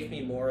will take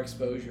me more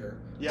exposure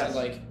to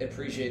like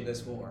appreciate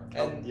this more.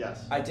 And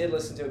yes, I did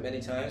listen to it many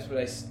times, but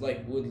I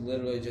would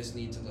literally just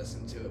need to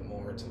listen to it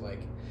more to like.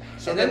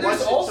 So and then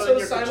there's also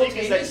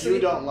simultaneously that you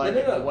don't like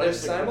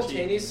there's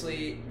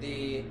simultaneously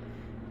the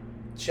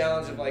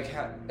challenge of like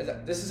how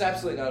this is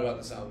absolutely not about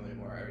this album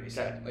anymore. I already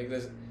said like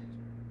this,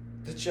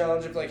 the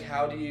challenge of like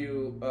how do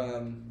you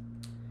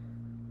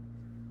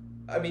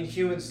I mean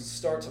humans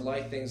start to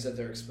like things that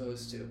they're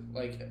exposed to,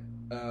 like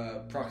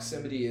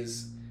proximity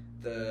is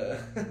the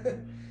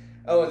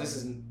this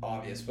isn't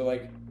obvious, but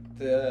like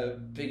the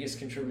biggest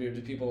contributor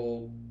to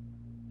people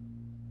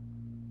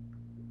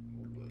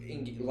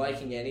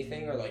liking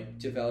anything or like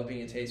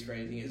developing a taste for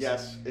anything is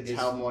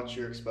how much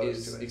you're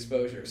exposed to it.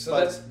 Exposure. So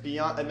but that's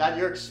beyond, and that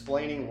you're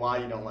explaining why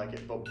you don't like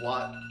it. But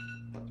what?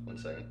 1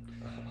 second.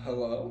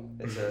 Hello.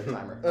 It's a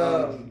timer.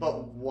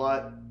 But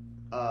what?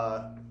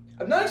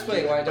 I'm not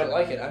explaining why I don't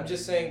like it. I'm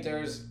just saying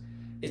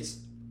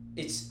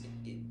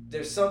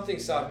there's something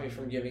stopping me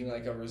from giving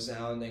like a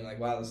resounding like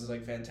wow this is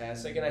like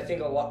fantastic. And I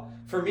think a lot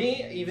for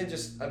me, even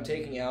just I'm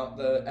taking out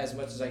as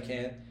much as I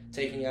can.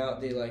 Taking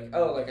out the like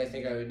I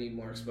think I would need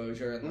more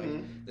exposure, and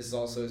like this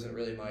also isn't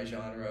really my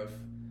genre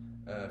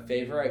of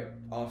favor. I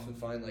often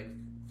find like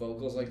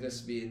vocals like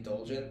this to be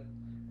indulgent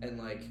and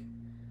like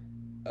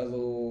a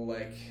little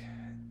like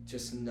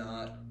just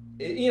not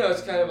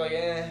it's kind of like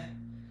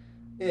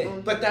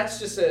but that's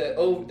just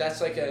that's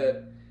like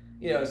a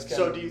it's kind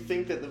so do you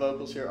think that the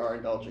vocals here are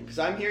indulgent? Because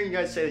I'm hearing you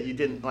guys say that you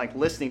didn't like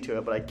listening to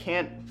it, but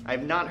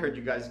I've not heard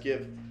you guys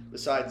give,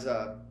 besides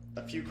a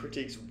few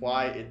critiques,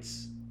 why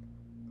it's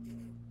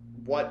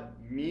what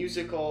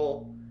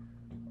musical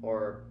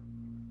or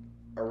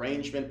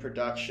arrangement,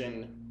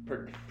 production,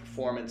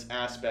 performance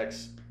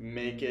aspects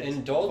make it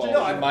indulgent.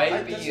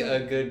 Might be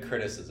a good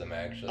criticism,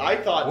 actually. I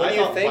thought while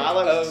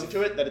I was listening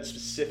to it that it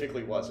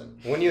specifically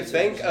wasn't. When you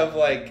think of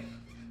like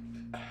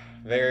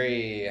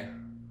very, I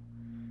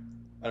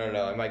don't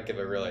know, I might give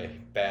a really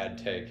bad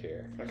take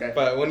here. Okay.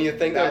 But when you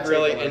think of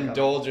really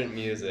indulgent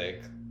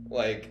music,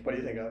 like what do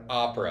you think of?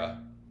 Opera.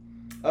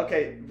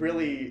 Okay,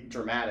 really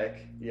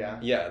dramatic. Yeah.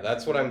 Yeah,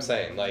 that's what I'm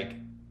saying. Like,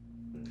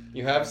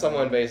 you have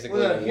someone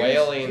basically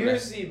wailing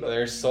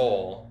their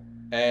soul,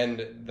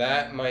 and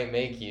that might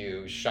make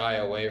you shy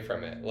away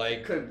from it.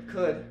 Like,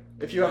 could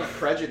if you have a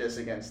prejudice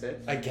against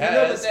it. I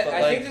guess. But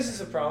I think this is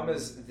the problem.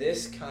 Is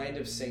this kind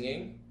of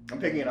singing? I'm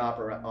picking an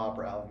opera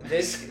album.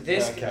 This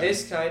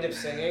kind of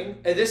singing.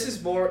 And this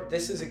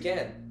is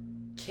again,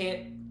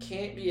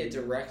 can't be a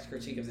direct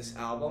critique of this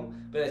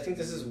album, but I think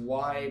this is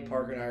why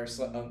Parker and I are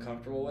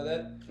uncomfortable with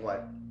it.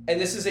 What? And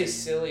this is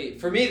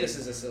for me, this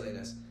is a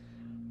silliness.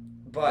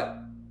 But,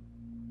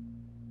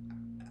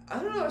 I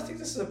don't know, I think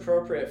this is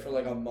appropriate for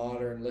like a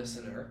modern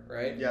listener,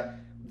 right? Yeah.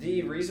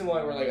 The reason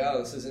why we're like,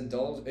 this is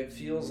indulgent, it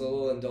feels a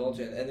little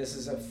indulgent, and this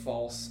is a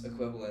false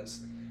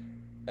equivalence.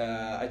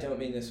 I don't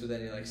mean this with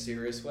any like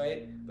serious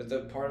weight, but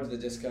the part of the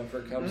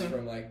discomfort comes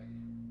from like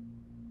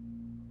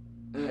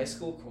high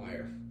school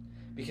choir,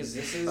 because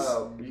this is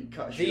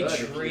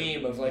the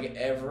dream of like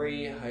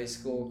every high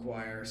school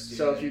choir student.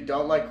 So if you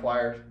don't like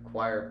choir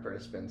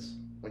participants,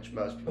 which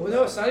most people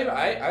no, it's not even.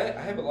 I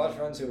have a lot of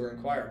friends who were in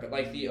choir, but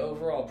like the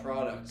overall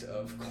product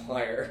of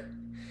choir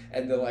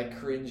and the like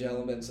cringe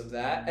elements of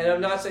that. And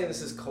I'm not saying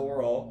this is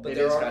choral, but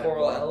there are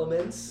choral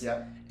elements.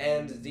 Yeah.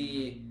 And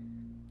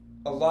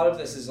a lot of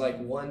this is like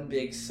one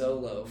big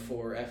solo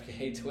for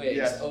FKA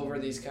Twigs over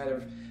these kind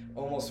of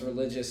almost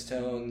religious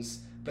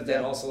tones, but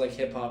then also like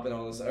hip hop and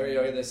all this,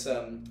 or this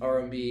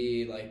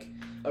R&B like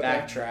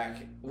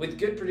backtrack with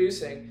good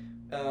producing.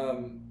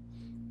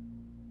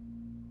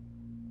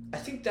 I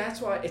think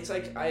that's why it's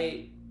like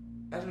I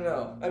don't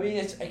know. I mean,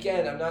 it's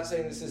again, I'm not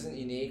saying this isn't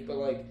unique, but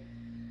like,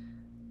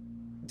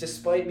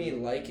 despite me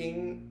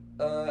liking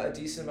a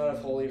decent amount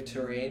of Holy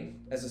Terrain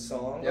as a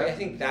song, like, I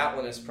think that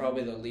one is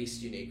probably the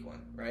least unique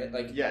one, right?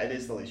 Like, yeah, it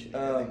is the least unique.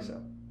 I think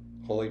so.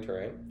 Holy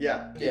Terrain.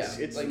 Yeah,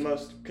 it's like, the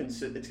most.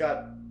 It's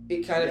got.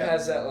 It kind of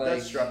has that like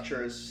that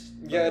structure is.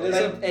 Yeah, it is.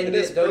 And it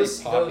is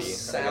those poppy.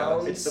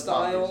 sound it's the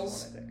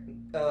styles.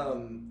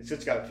 One, it's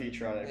just got a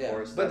feeture on it, of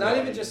course. But not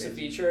even just a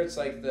feature. It's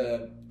like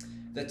the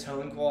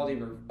tone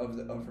quality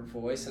of her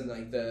voice and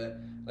like the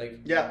like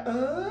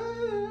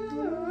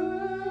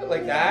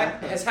like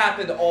that has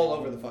happened all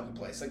over the fucking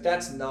place. Like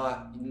that's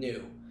not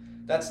new.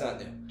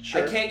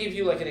 Sure. I can't give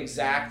you like an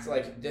exact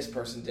like this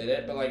person did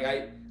it, but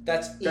like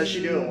that's Does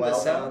she do it well, the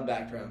sound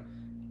background.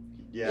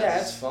 Yes. Yeah,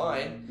 it's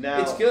fine.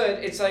 Now, it's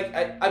good. It's like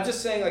I'm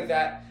just saying like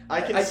that.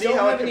 I don't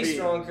have any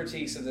strong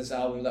critiques of this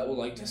album that will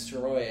like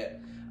destroy it.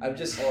 I'm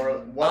just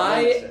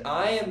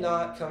I am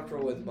not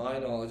comfortable with my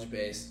knowledge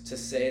base to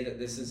say that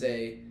this is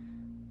a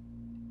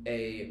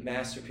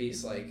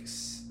masterpiece like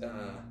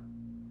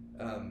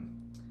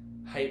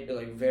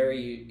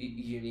very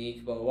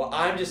unique. Blah, blah, blah.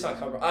 I'm just not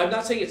comfortable. I'm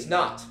not saying it's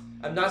not.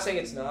 I'm not saying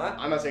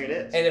it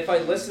is. And if I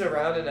listen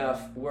around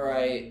enough where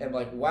I am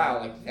like, wow,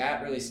 like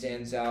that really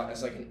stands out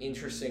as like an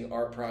interesting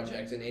art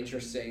project, an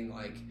interesting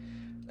like,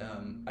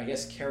 I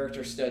guess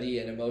character study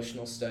and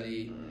emotional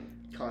study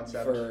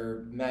concept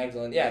for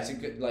Magdalene. Yeah, it's a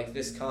good, like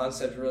this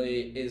concept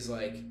really is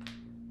like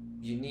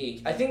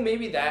unique. I think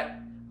maybe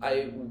that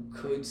I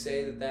could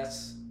say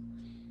that's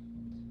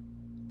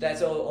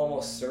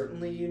almost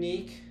certainly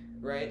unique,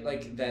 right?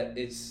 Like that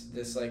it's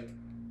this like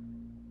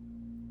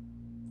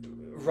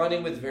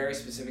running with very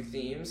specific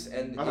themes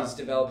and is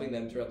developing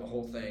them throughout the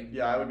whole thing.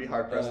 Yeah, I would be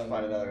hard pressed to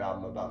find another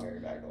album about Mary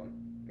Magdalene.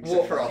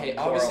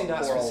 Obviously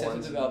not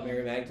specific about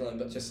Mary Magdalene,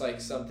 but just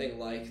like something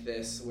like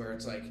this where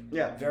it's like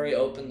very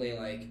openly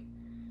like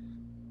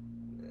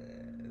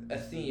a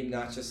theme,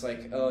 not just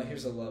like, oh,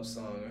 here's a love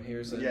song, or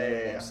here's a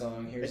love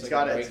song, here's like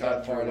a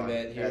breakup part of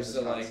it, here's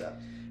the like,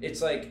 it's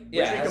like,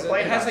 it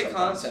has a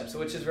concept,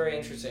 which is very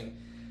interesting.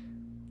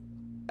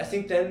 I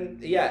think then,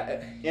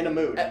 in a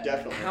mood,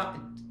 definitely.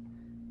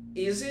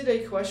 Is it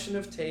a question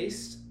of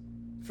taste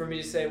for me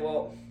to say,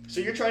 well...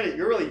 So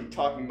you're really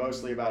talking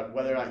mostly about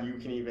whether or not you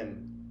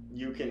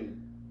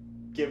can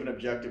give an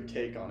objective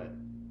take on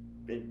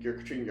it. You're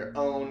treating your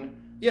own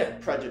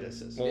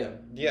prejudices. Well,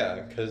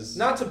 yeah, because...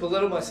 Not to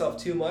belittle myself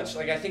too much.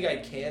 Like, I think I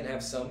can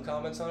have some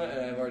comments on it,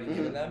 and I've already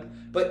given them.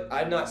 But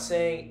I'm not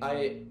saying...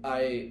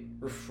 I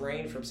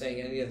refrain from saying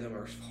any of them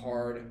are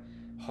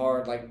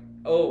hard, like,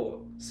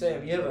 oh,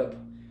 Sam,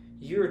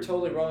 you're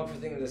totally wrong for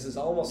thinking this is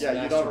almost a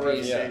masterpiece. You don't have a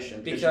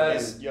reputation.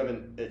 Because you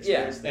haven't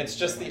experienced it's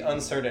just the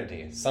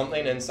uncertainty.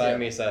 Something inside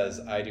me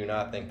says, I do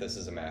not think this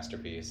is a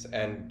masterpiece.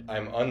 And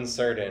I'm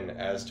uncertain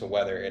as to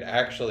whether it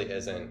actually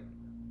isn't,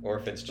 or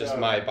if it's just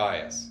my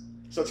bias.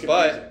 So it's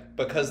confusing. But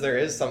because there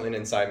is something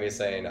inside me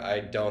saying, I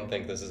don't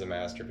think this is a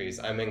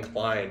masterpiece, I'm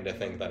inclined to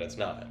think that it's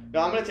not.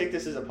 No, I'm going to take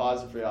this as a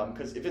positive for the album,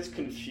 because if it's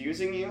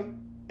confusing you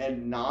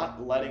and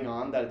not letting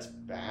on that it's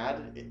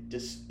bad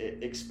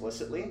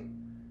explicitly,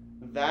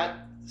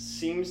 that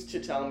seems to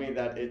tell me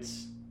that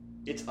it's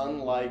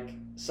unlike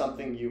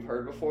something you've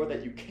heard before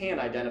that you can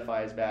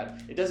identify as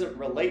bad. It doesn't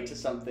relate to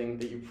something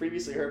that you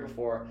previously heard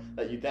before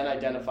that you then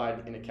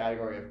identified in a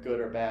category of good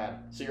or bad.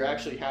 So you're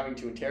actually having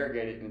to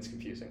interrogate it, and it's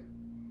confusing.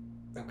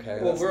 Okay,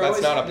 well,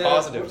 that's not a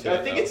positive to it.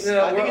 I think it's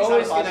not a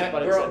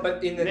positive,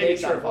 but in the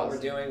nature of what we're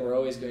doing, we're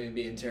always going to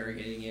be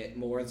interrogating it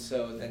more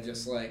so than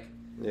just like,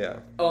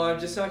 oh, I'm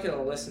just not going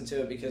to listen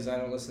to it because I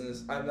don't listen to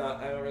this. I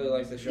don't really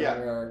like the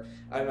genre, or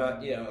I'm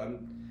not,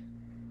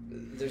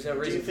 there's no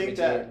reason for me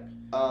to,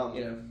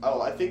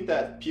 I think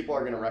that people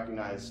are going to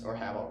recognize, or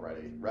have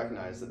already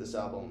recognized, that this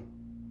album,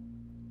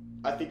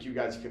 I think you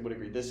guys would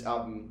agree, this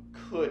album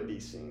could be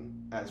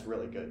seen as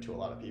really good to a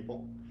lot of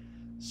people.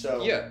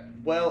 So,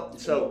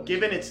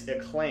 given its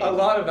acclaim, a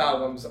lot of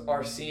albums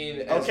are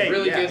seen as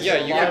really good.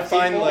 Yeah, you can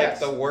find like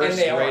the worst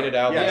rated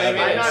album ever,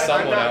 and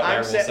someone out there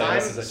will say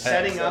this is a 10.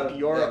 Setting up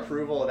your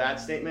approval of that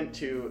statement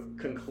to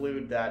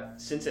conclude that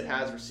since it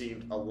has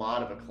received a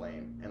lot of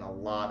acclaim and a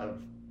lot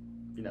of,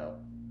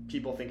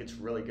 people think it's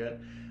really good,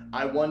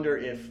 I wonder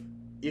if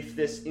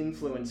this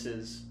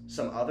influences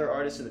some other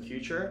artists in the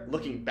future.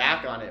 Looking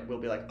back on it, we'll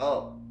be like,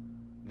 oh,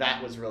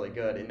 that was really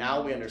good, and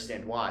now we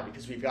understand why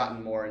because we've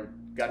gotten more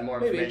Maybe,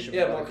 information,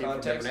 more from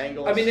context. different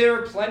angles. I mean, there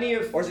are plenty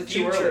of or is it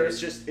futures. too early? It's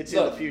just in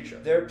the future.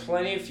 There are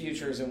plenty of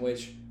futures in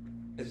which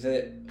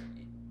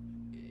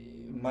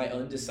my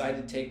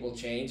undecided take will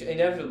change.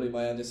 Inevitably,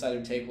 my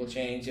undecided take will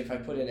change if I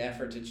put in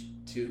effort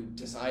to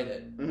decide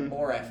it,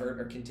 more effort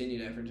or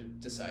continued effort to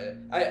decide it.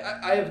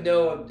 I have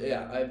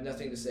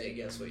nothing to say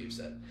against what you've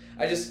said.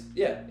 It's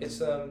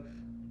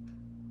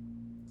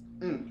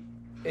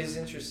it's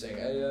interesting.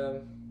 I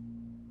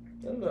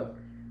don't know.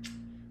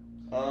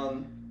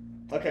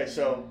 Okay,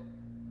 so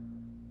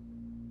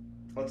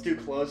let's do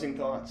closing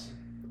thoughts.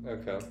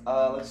 Okay.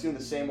 Let's do in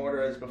the same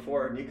order as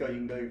before. Nico, you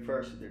can go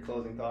first with your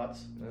closing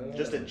thoughts.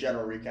 Just a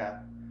general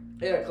recap.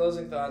 Yeah,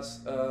 closing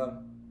thoughts.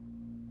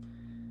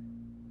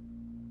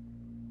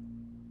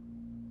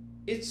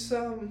 It's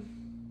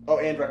Oh,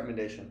 and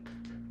recommendation.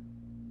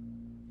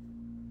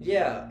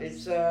 Yeah,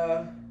 it's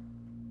I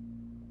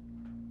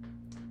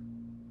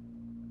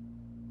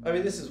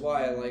mean, this is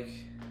why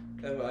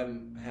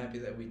I'm happy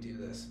that we do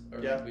this, or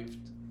we've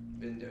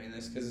been doing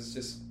this, because it's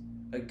just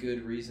a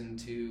good reason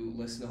to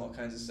listen to all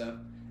kinds of stuff,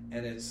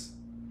 and it's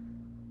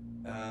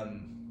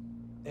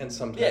and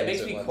sometimes it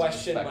makes me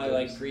question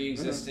my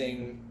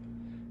pre-existing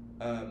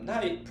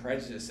not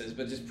prejudices,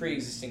 but just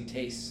pre-existing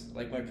tastes,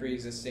 like my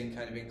pre-existing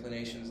kind of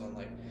inclinations on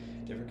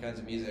different kinds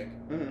of music.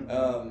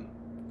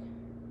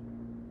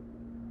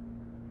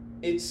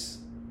 It's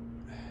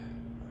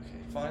okay.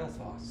 Final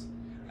thoughts.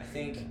 I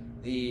think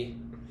the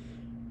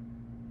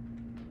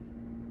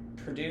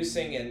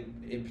producing, and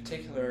in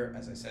particular,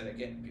 as I said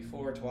again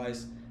before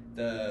twice,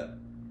 the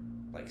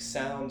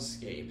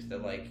soundscape,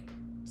 the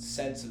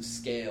sense of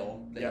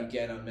scale that you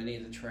get on many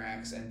of the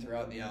tracks and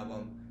throughout the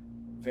album,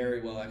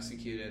 very well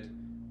executed.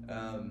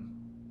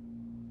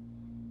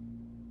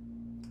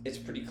 It's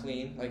pretty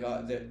clean.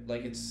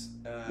 It's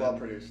well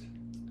produced.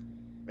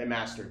 And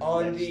mastered.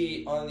 On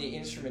the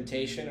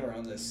instrumentation or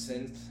on the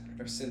synth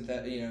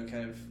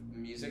kind of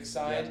music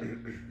side,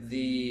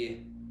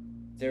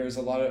 there is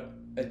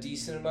a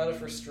decent amount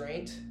of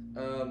restraint.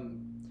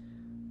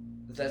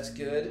 That's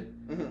good.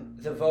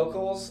 The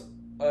vocals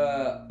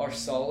are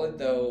solid,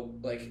 though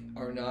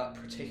are not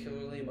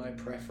particularly my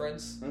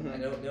preference. I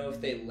don't know if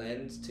they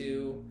lend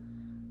to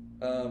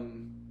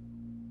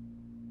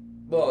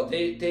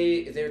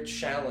they're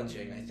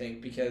challenging, I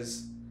think,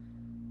 because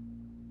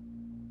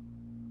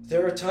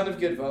there are a ton of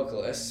good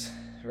vocalists,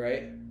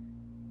 right?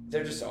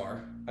 There just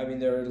are. I mean,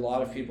 there are a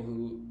lot of people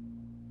who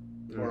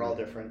are all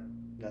different,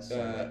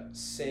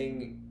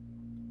 sing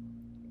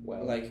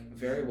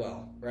very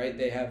well, right?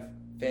 They have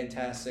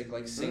fantastic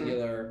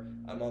singular.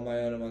 I'm on my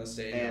own. I'm on the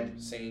stage. And I'm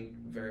singing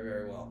very,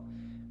 very well.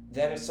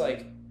 Then it's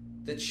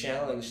the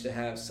challenge to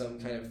have some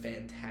kind of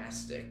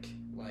fantastic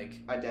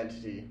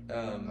identity,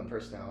 a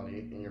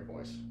personality in your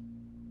voice.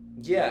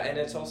 Yeah, and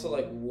it's also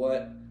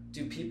what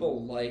do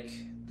people like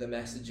the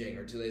messaging,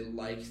 or do they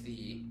like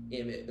the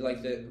image,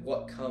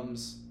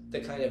 the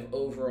kind of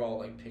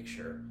overall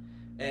picture?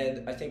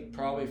 And I think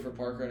probably for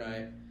Parker and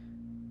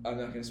I'm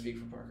not going to speak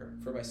for Parker,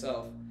 for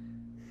myself,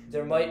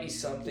 there might be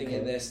something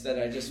in this that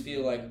I just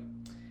feel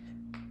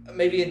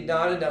maybe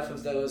not enough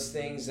of those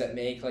things that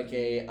make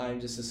I'm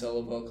just a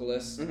solo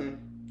vocalist.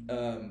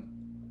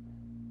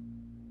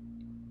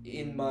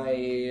 In my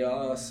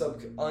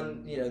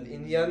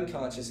in the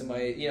unconscious, in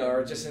my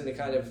or just in the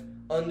kind of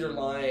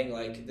underlying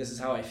this is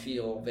how I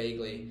feel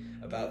vaguely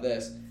about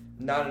this.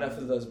 Not enough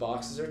of those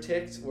boxes are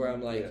ticked where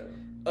I'm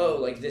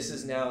this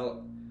is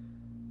now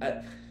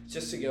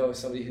just to go with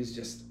somebody who's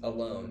just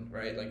alone,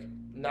 right?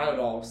 Not at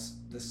all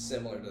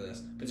similar to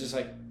this, but just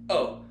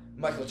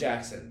Michael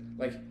Jackson,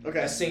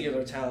 a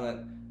singular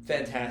talent,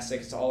 fantastic.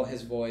 It's all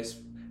his voice,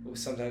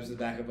 sometimes the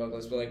backup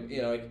vocalist, but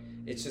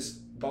it's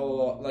just blah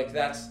blah blah.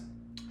 That's.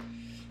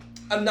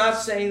 I'm not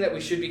saying that we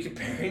should be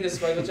comparing this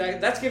to Michael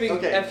Jackson. That's giving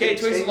FKA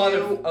Twigs a lot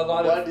of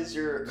What is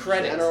your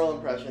credit. General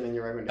impression and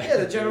your recommendation? Yeah,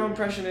 the general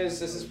impression is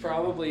this is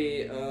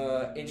probably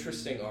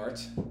interesting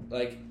art.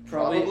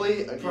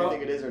 Probably? Do you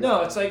think it is or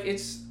no, not?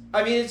 it's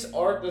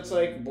art that's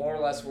more or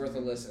less worth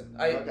a listen.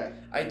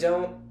 I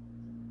don't.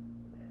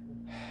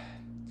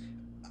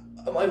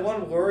 My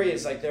one worry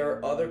is there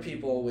are other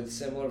people with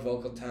similar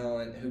vocal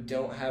talent who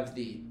don't have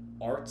the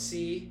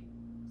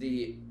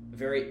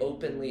very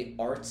openly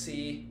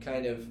artsy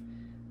kind of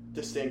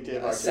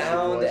distinctive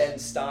sound voice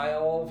and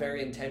style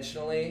very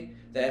intentionally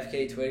that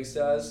FKA Twigs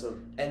does,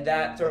 and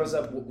that throws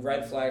up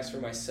red flags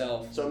for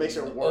myself. So it makes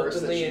it worse.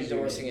 Openly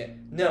endorsing it.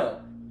 No,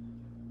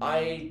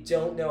 I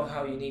don't know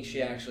how unique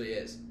she actually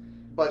is.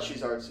 But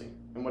she's artsy,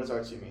 and what does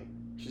artsy mean?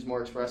 She's more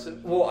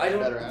expressive. Well, I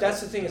don't.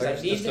 That's the thing is, I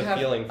need to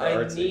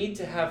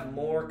have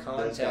more There's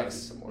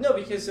context. more. No,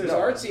 because there's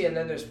artsy, and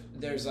then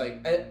there's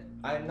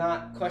I'm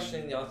not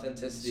questioning the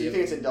authenticity. So you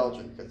think it's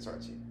indulgent because it's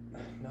artsy?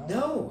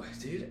 No,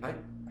 dude.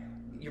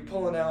 You're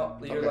pulling out.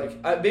 You're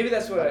maybe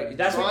that's what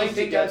that's what you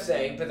think I'm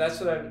saying, but that's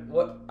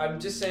what I'm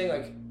just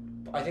saying.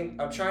 I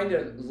think I'm trying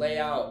to lay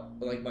out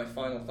my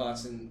final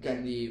thoughts in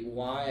the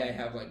why I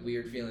have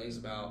weird feelings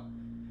about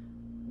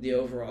the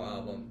overall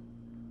album.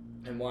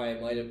 and why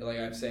it might have, like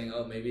I'm saying,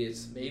 oh, maybe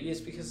it's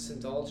because it's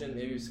indulgent,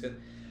 maybe it's good.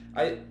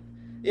 I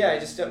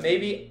just don't,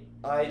 maybe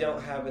I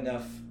don't have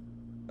enough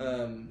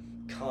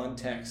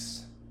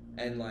context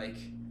and like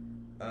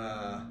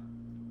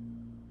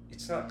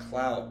it's not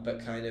clout, but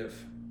kind of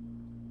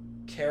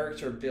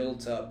character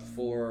built up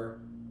for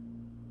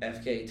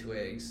FK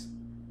Twigs,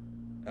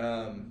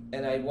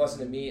 and I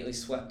wasn't immediately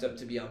swept up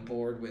to be on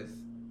board with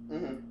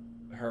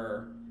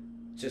her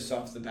just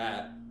off the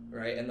bat,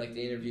 right? And like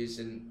the interviews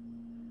didn't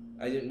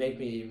make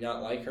me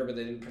not like her, but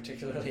they didn't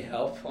particularly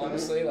help,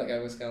 honestly. Like I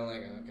was kind of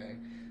like, okay,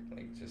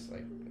 like just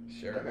like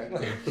sure, Okay.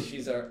 like,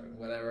 she's our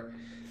whatever,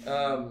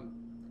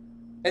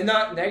 and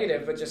not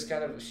negative, but just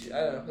kind of I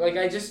don't know. Like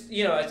I just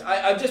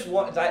I just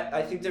want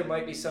I think there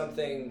might be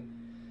something.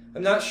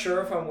 I'm not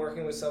sure if I'm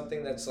working with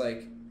something that's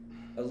like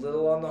a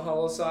little on the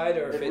hollow side,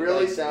 or if it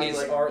really like, sounds is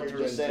like art you're through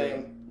just and through.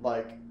 saying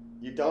like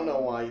you don't know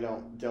why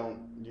you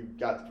you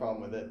got the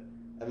problem with it,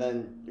 and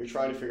then you're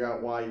trying to figure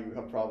out why you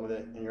have a problem with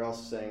it, and you're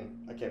also saying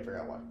I can't figure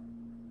out why.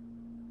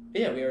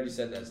 Yeah, we already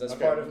said that. So that's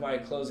Okay. part of my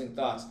closing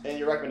thoughts. And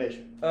your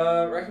recommendation?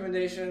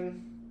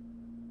 Recommendation.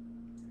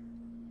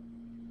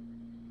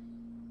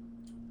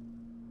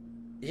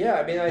 Yeah,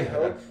 I mean, I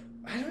hope.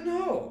 I don't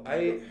know.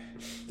 Okay,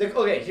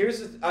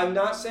 I'm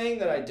not saying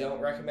that I don't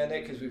recommend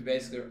it because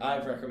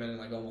I've recommended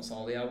like almost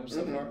all the albums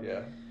so far.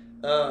 Yeah.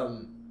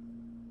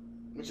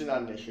 Which is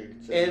not an issue.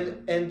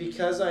 And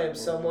because I am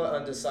somewhat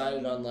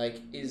undecided on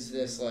like, is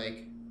this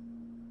like,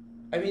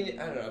 I mean,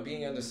 I don't know,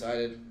 being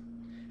undecided.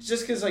 It's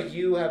just because like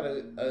you have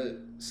a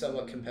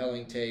somewhat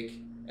compelling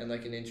take and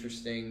like an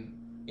interesting,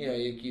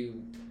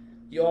 you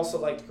also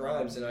liked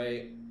Grimes and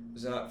I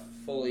was not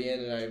fully in,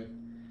 and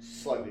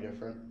slightly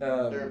different.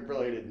 They're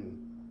related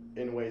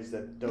in ways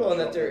that don't. Well, and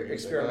that show up they're in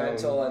music.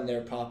 experimental and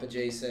they're pop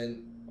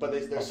adjacent. But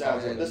their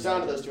sounds, the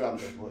sound of those two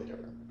albums are completely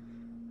different.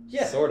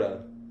 Yeah,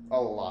 Sorta. A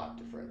lot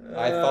different.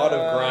 I thought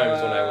of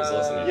Grimes when I was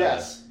listening to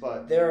Yes,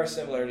 but there are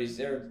similarities.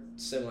 There are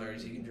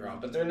similarities you can draw,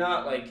 but they're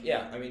not like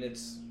I mean,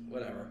 it's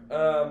whatever.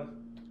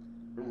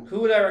 Who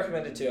would I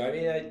recommend it to? I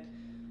mean,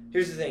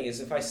 here's the thing: is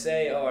if I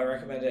say, "Oh, I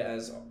recommend it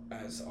as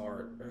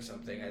art or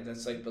something,"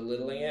 that's like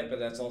belittling it, but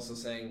that's also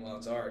saying, "Well,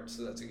 it's art,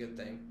 so that's a good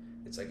thing."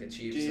 It's like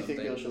achieved do you something.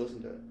 think people should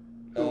listen to it?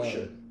 Who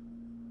should?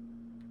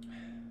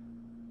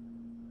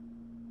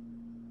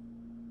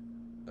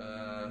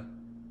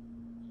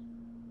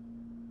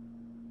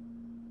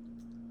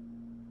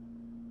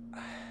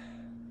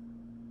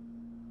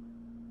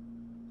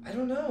 I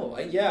don't know.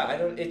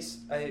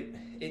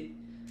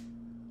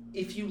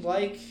 If you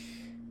like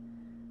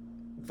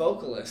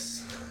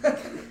vocalists,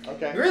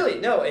 Okay. really,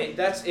 no.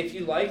 That's if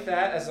you like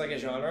that as like a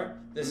genre.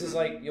 This is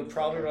like you'll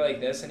probably like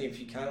this, and if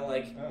you kind of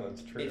like, Oh,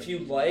 that's true. if you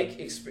like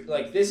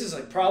this is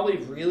like probably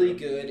really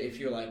good if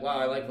you're like, wow,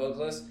 I like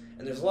vocalists.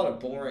 And there's a lot of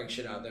boring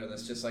shit out there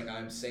that's just like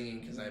I'm singing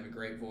because I have a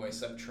great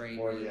voice, I've trained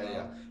really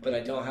well, but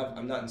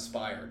I'm not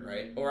inspired,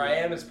 right? Or I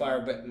am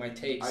inspired, but my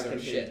takes are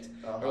shit.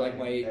 Or like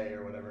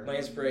or whatever. My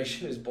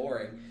inspiration is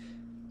boring.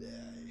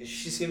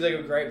 She seems like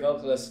a great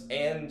vocalist,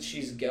 and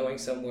she's going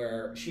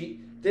somewhere.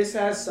 This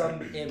has some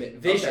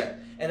vision, Okay.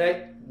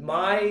 and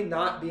my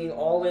not being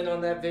all in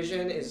on that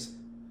vision is,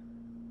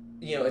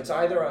 it's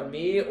either on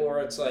me or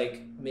it's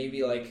like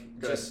maybe like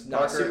Good. just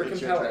not Parker, super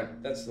it's your compelling. turn.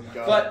 That's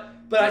Go.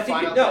 But I Your think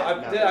final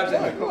no.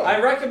 pick? No.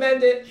 I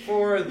recommend it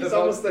for the. He's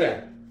almost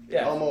there.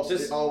 Yeah, Almost.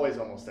 Just, Always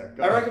almost there.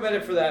 Go I ahead. recommend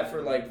it for that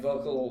for like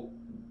vocal.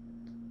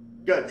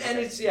 Good. And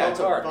it's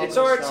Vocal- art. vocal It's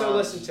art, so songs.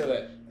 listen to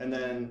it. And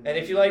then And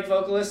if you like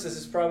vocalists, this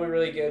is probably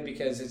really good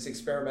because it's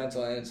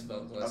experimental and it's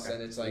vocalist, Okay.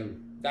 and it's like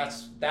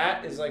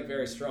that is like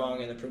very strong,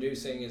 and the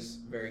producing is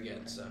very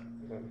good. So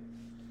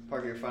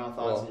Parker, your final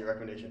thoughts and your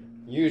recommendation.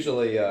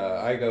 Usually,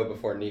 I go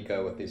before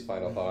Nico with these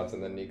final thoughts,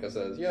 and then Nico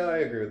says, "Yeah, I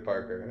agree with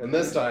Parker." And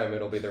this time,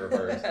 it'll be the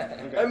reverse.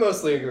 I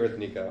mostly agree with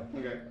Nico.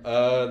 Okay.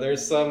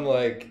 There's some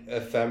like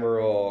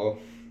ephemeral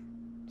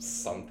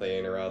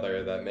something or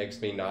other that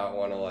makes me not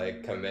want to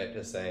like commit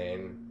to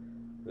saying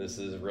this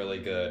is really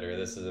good or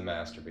this is a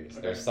masterpiece.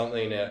 Okay. There's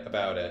something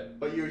about it.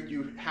 But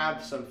you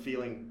have some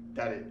feeling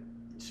that it.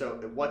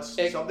 So what's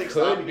It something could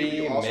stopping you? be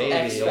You also maybe.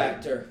 have a X feeling-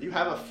 Factor. You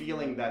have a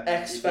feeling that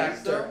X it is,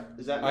 Factor. though?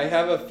 Does that? I mean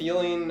have a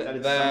feeling that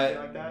it's that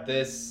something like that?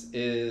 this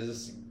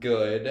is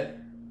good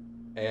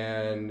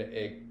and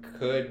it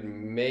could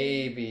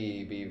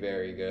maybe be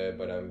very good,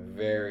 but I'm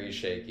very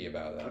shaky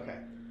about that. Okay.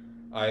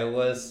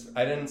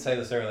 I didn't say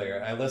this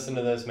earlier. I listened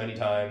to this many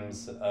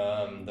times.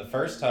 The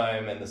first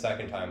time and the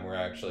second time were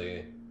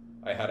actually,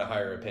 I had a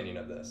higher opinion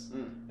of this.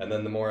 And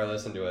then the more I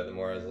listened to it, the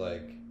more I was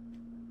like,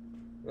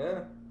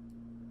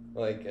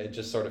 like it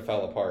just sort of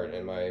fell apart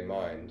in my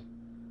mind.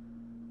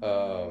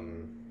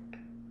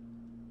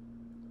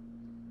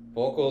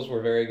 Vocals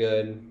were very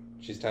good.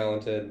 She's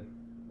talented.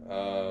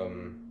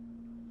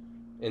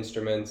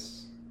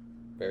 Instruments,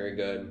 very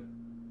good.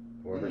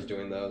 Whoever's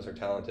doing those are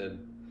talented.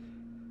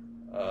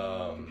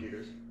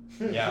 Computers.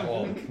 Yeah,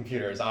 well,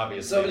 computers,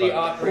 obviously. Somebody but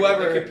operated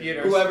the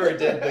computers. Whoever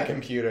did the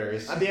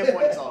computers. At the end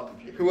point, it's all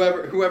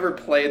computers. Whoever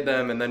played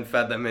them and then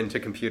fed them into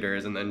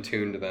computers and then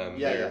tuned them.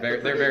 Yeah, they're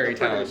very the producers,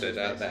 talented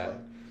at that.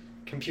 basically.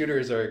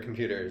 computers are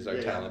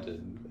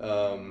talented.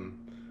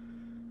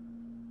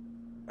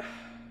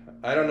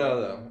 I don't know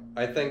though.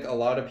 I think a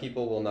lot of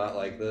people will not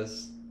like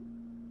this,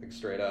 like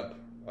straight up.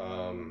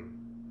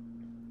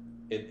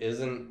 It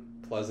isn't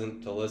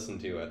pleasant to listen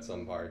to at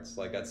some parts.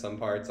 Like at some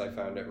parts I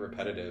found it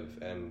repetitive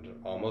and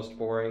almost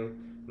boring.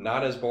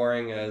 Not as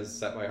boring as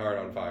Set My Heart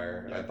on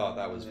Fire. Yeah. I thought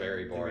that was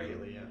very boring.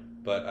 Yeah.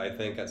 But I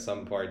think at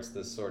some parts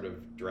this sort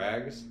of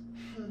drags.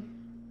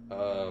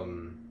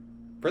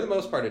 For the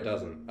most part it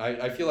doesn't.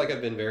 I feel like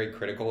I've been very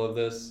critical of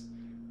this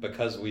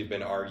because we've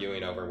been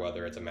arguing over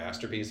whether it's a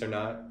masterpiece or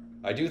not.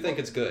 I do think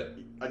it's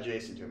good.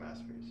 Adjacent to a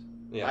masterpiece.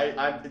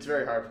 Yeah. It's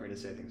very hard for me to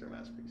say things are a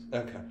masterpiece.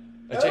 Okay.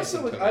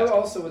 I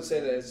also would say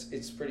that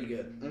it's pretty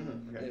good.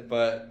 Mm-hmm. Okay. Yeah.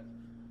 But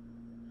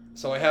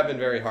so I have been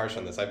very harsh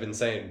on this. I've been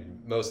saying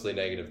mostly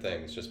negative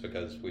things just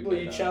because we've been...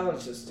 Well, you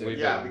challenged us to.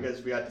 Yeah,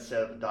 because we had to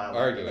set up a dialogue.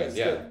 Arguing, It's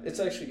yeah. good. It's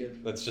actually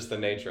good. That's just the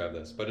nature of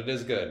this, but it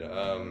is good.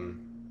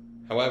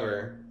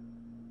 However,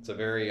 it's a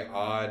very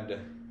odd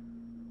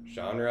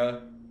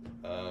genre,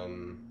 or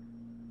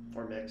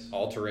mix.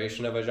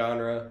 alteration of a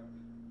genre,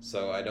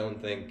 so I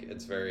don't think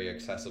it's very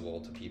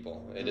accessible to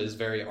people. It is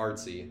very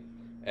artsy,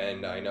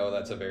 and I know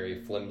that's a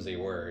very flimsy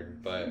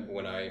word, but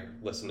when I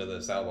listened to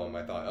this album,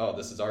 I thought, oh,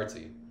 this is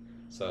artsy,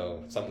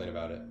 so something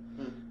about it.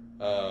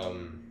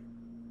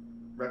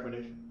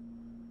 Recommendation,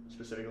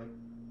 specifically?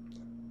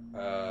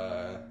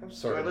 I was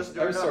sort of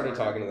or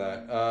talking to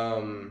that.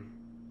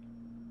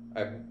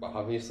 I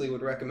obviously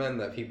would recommend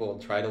that people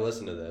try to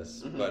listen to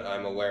this, but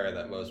I'm aware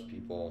that most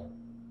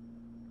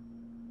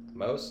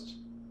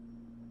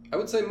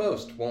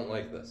won't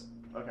like this.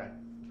 Okay.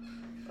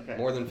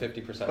 More than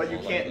 50%. But you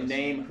won't can't like this.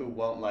 name who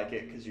won't like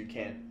it because you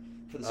can't,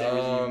 for the same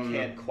reason you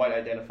can't quite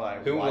identify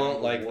who why won't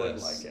people like would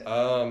this. like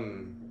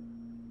it.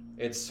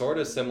 It's sort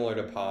of similar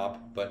to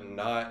pop, but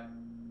not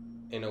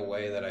in a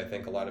way that I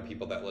think a lot of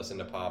people that listen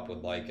to pop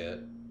would like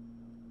it.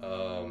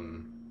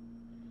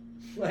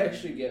 I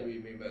actually get what you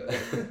mean by that.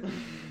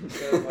 It's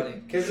kind of funny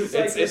because it's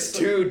like it's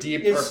too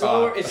deep for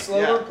slower, pop. It's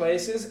slower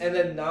places, and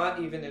then not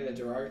even in a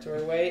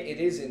derogatory way. It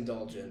is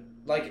indulgent,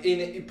 like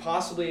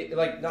possibly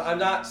like. No, I'm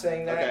not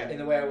saying that in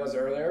the way I was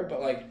earlier,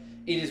 but like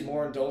it is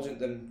more indulgent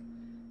than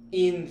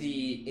in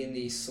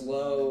the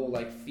slow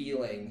like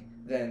feeling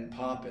than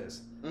pop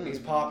is. Because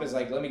pop is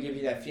like, let me give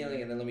you that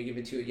feeling, and then let me give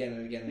it to you again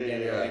and again and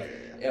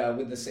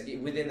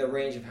again. Within the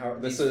range of how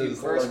this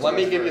is. Let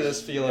me give you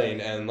this feeling,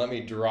 and let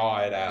me draw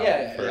it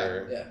out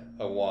for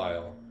a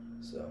while.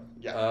 So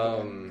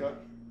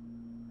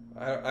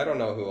I don't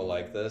know who will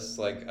like this.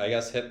 Like I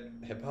guess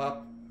hip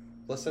hop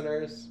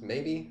listeners,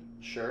 maybe.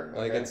 Sure.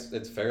 Like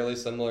it's fairly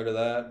similar to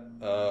that.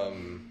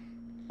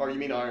 Or you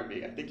mean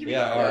R&B? I think you mean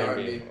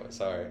R&B.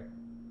 Sorry.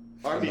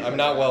 R&B. I'm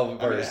not well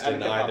versed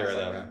in either of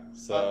them,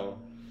 so.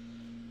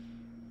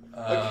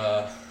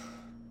 I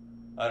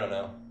don't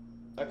know.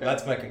 Okay.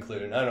 That's my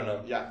conclusion. I don't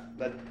know. Yeah,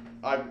 but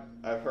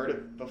I've heard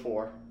it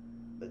before.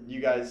 That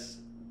you guys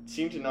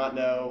seem to not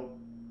know.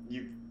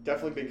 You've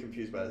definitely been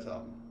confused by this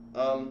album.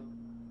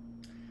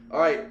 All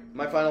right,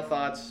 my final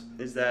thoughts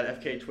is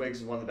that FK Twigs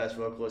is one of the best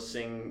vocalists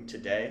singing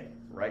today,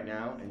 right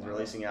now, and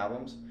releasing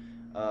albums.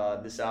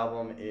 This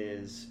album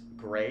is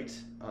great.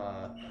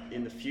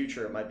 In the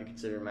future, it might be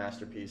considered a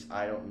masterpiece.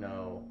 I don't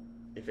know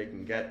if it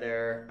can get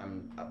there,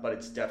 but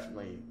it's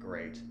definitely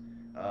great.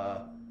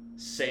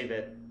 Save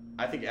it.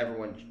 I think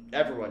everyone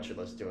should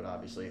listen to it,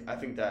 obviously. I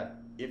think that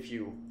if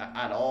you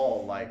at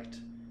all liked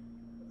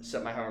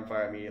Set My Heart on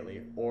Fire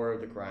immediately or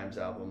the Grimes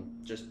album,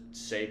 just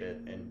save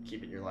it and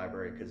keep it in your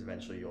library because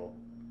eventually you'll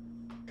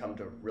come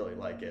to really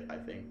like it, I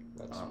think.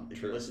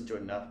 If you listen to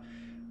it enough.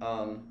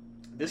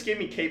 This gave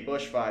me Kate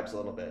Bush vibes a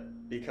little bit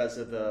because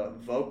of the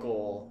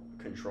vocal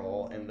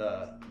control and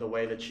the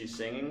way that she's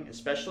singing,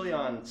 especially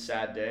on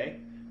Sad Day.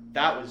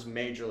 That was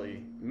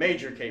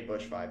major Kate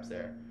Bush vibes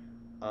there.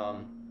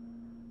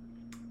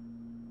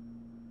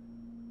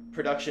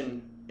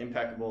 Production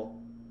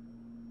impeccable,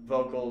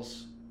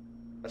 vocals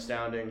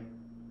astounding,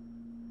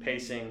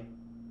 pacing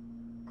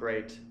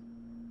great,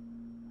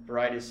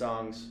 variety of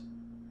songs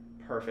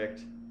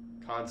perfect,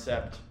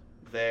 concept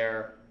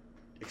there,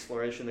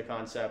 exploration of the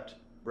concept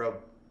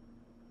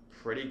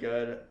pretty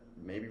good,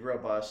 maybe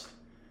robust.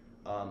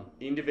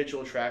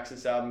 Individual tracks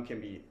this album can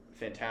be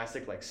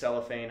fantastic, like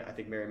Cellophane. I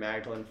think Mary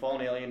Magdalene.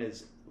 Fallen Alien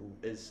is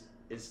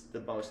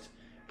the most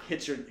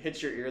hits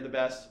your ear the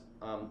best,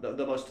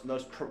 the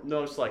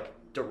most like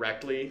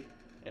directly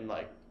and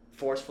like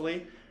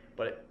forcefully,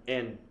 but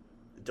and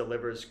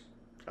delivers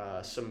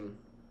some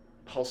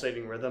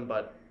pulsating rhythm.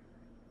 But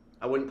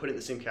I wouldn't put it in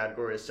the same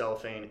category as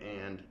Cellophane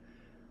and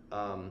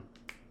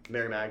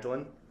Mary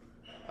Magdalene.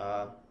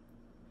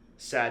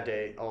 Sad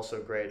Day,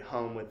 also great.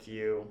 Home with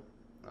You.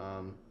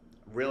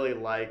 Really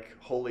like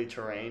Holy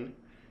Terrain,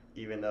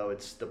 even though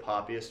it's the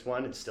poppiest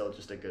one, it's still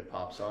just a good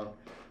pop song.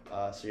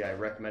 So yeah, I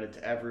recommend it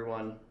to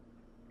everyone.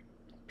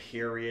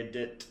 Period.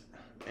 It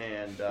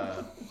and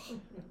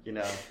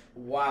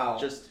wow,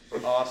 just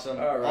awesome,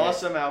 right.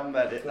 Awesome album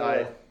that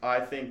Cool. I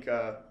think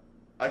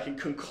I can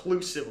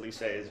conclusively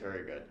say is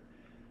very good.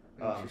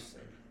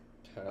 Interesting.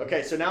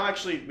 Okay, so now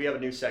actually we have a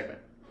new segment.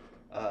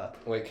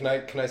 Wait, can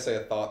I say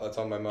a thought that's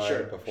on my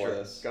mind before sure.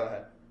 this? Go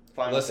ahead.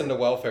 Fine. Listen to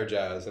Welfare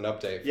Jazz, an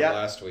update from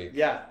last week.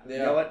 Yeah. You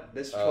know what?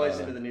 This plays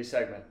into the new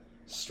segment.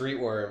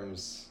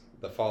 Streetworms,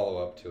 the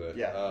follow-up to it.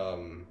 Yeah.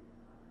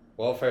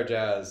 Welfare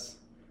Jazz,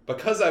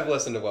 because I've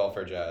listened to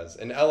Welfare Jazz,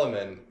 an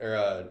element or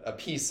a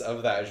piece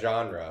of that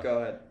genre. Go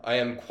ahead. I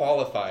am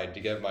qualified to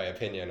give my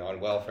opinion on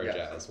Welfare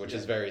Jazz, which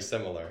is very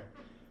similar.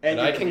 And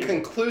I can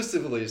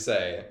conclusively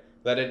say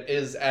that it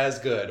is as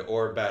good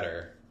or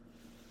better.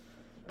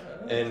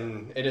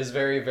 And it is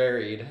very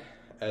varied,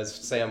 as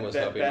Sam was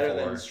hoping better for.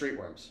 Better than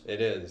Streetworms.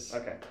 It is.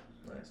 Okay.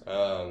 Nice.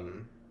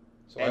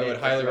 So I would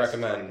highly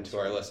recommend to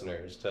our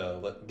listeners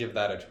to give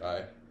that a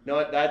try.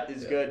 No, that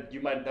is good.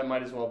 That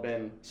might as well have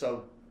been.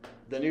 So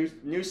the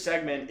new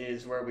segment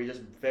is where we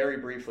just very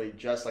briefly,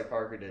 just like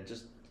Parker did,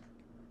 just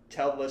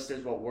tell the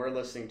listeners what we're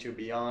listening to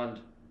beyond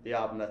the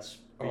album that's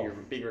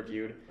being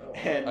reviewed,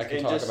 and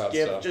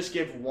just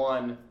give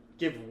one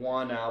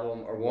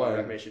album or one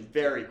recommendation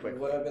very quickly.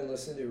 What I've been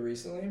listening to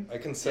recently? I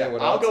can say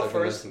what I'll else go I've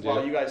first been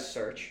while you guys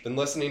search. Been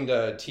listening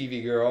to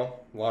TV Girl,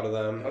 a lot of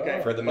them. Okay.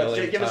 For the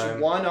millionth give time.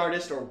 us one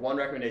artist or one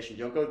recommendation.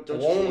 Don't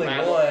only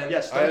rattle. one.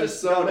 Yes, I have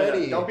so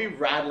many. Don't be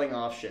rattling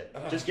off shit.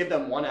 Just give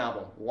them one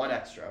album, one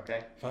extra.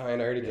 Okay.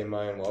 Fine, I already gave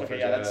mine. Welfare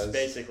Jazz. That's Jazz.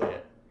 basically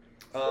it.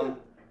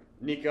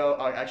 Nico,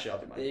 actually I'll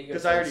do mine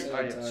because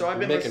I've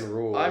been making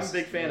rules. I'm a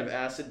big fan of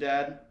Acid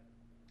Dad.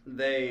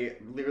 They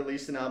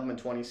released an album in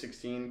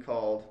 2016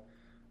 called.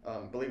 I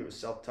believe it was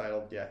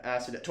self-titled,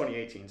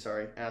 2018,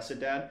 sorry, Acid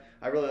Dad.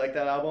 I really like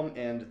that album,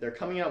 and they're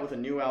coming out with a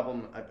new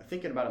album, I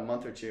think in about a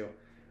month or two,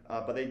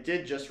 but they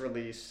did just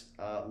release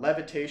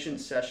Levitation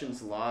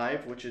Sessions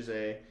Live, which is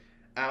a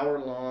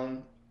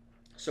hour-long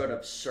sort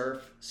of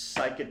surf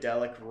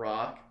psychedelic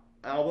rock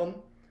album.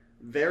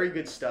 Very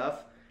good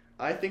stuff.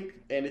 I think,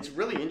 and it's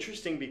really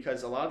interesting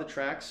because a lot of the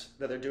tracks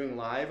that they're doing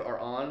live are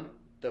on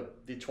the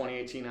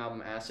 2018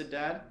 album Acid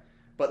Dad,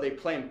 but they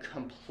play them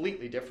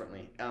completely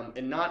differently.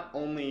 And not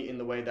only in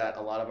the way that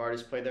a lot of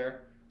artists play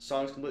their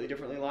songs completely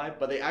differently live,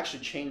 but they actually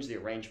change the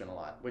arrangement a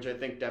lot, which I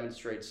think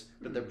demonstrates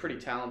that they're pretty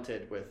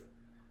talented with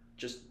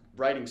just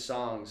writing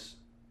songs,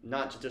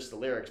 not just the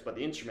lyrics, but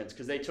the instruments,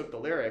 because they took the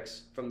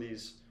lyrics from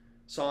these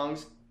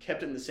songs,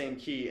 kept it in the same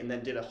key, and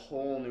then did a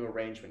whole new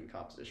arrangement and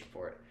composition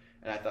for it.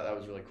 And I thought that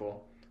was really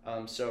cool.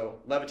 So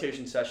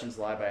Levitation Sessions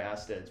Live by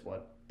Acid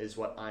is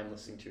what I'm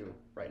listening to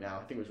right now.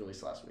 I think it was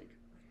released last week.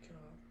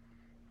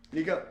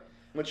 Nico,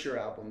 what's your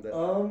album that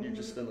you've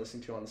just been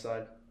listening to on the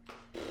side?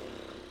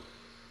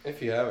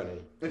 If you have any.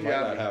 If you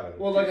have any.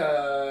 Well, like,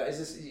 is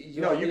this... You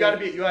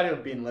gotta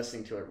have been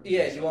listening to it.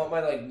 Yeah, do you want my,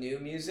 like, new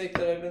music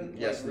that I've been,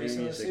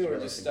 recently listening to, or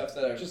just stuff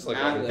that I've just like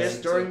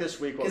during this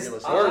week what you're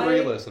listening to? Or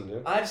re-listen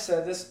to. I've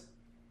said this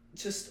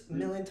just a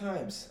million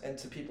times, and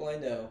to people I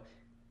know,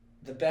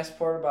 the best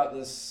part about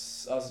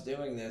us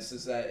doing this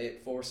is that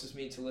it forces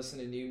me to listen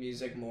to new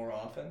music more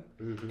often,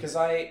 because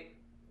I,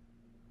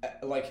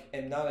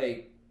 am not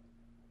a...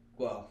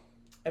 Well,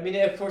 I mean,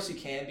 of course you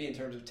can be in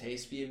terms of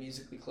taste, be a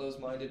musically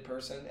closed-minded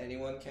person.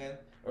 Anyone can,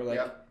 or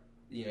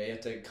you have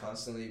to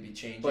constantly be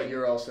changing. But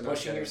you're also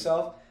pushing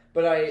yourself.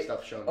 But I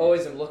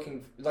always am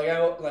looking.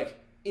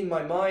 In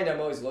my mind, I'm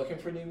always looking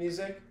for new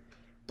music.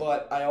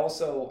 But I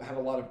also have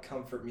a lot of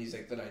comfort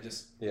music that I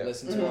just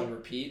listen to on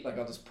repeat. Like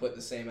I'll just put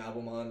the same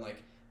album on,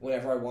 like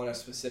whenever I want a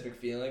specific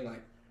feeling.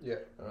 Like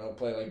I'll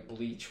play like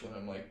Bleach when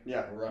I'm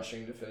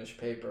rushing to finish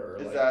paper.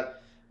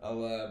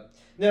 Or,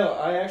 No,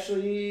 I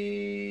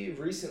actually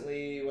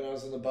recently, when I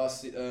was on the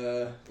bus,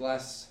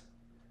 last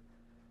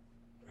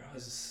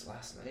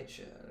night?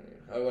 Shit,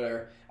 I don't know.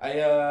 Whatever.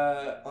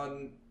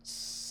 On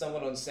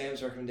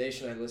Sam's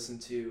recommendation, I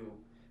listened to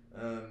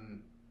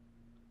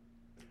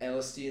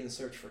LSD in the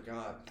Search for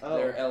God.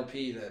 Their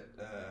LP that,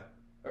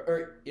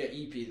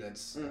 EP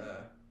that's... I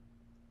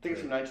think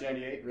it's from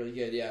 1998. Really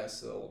good, yeah, it's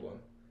the old one.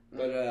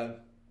 But,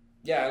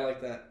 I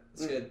like that.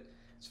 It's good.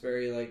 It's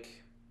very,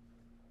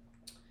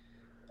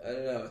 I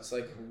don't know, it's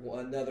like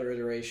another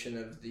iteration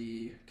of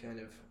the kind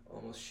of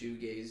almost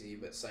shoegazy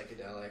but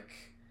psychedelic,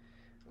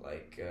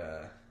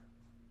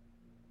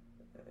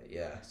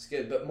 it's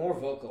good, but more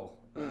vocal,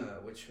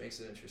 which makes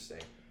it interesting.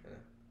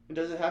 And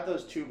does it have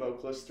those two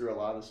vocalists through a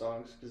lot of the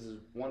songs? Because there's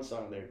one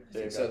song they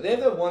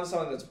have the one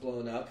song that's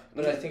blown up,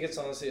 but I think it's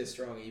honestly a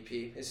strong EP.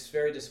 It's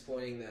very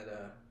disappointing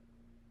that...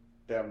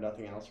 they have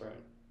nothing else, right?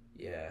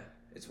 Yeah.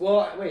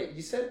 Wait,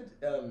 you said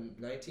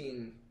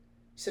 19...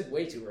 You said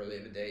way too early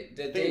of a date.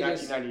 The date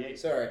 1998.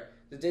 Sorry,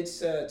 the date's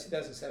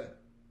 2007.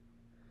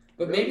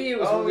 But maybe it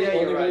was only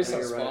released on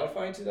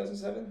Spotify in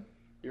 2007?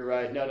 You're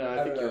right. No,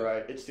 I think you're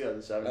right. It's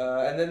 2007.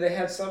 And then they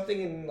had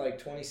something in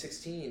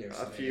 2016 or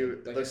something. A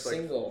few. Like a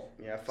single.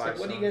 5 songs.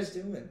 What are you guys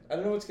doing? I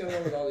don't know what's going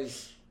on with all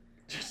these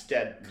just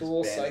dead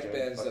cool psych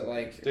bands that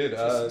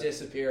just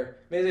disappear.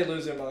 Maybe they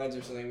lose their minds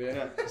or something.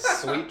 But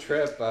Sweet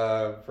Trip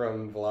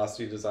from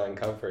Velocity Design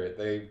Comfort.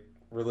 They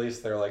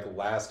released their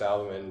last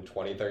album in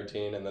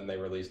 2013, and then they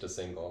released a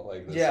single.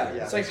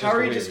 It's like, how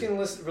are you just gonna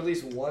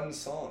release one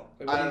song?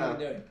 What are you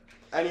doing?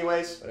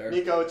 Anyways,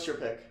 Nico, it's your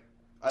pick.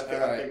 I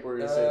think we're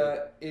gonna say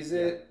that. Is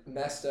it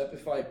messed up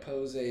if I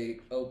pose a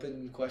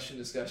open question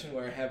discussion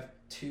where I have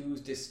two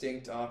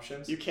distinct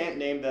options? You can't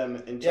name them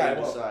until you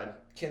decide.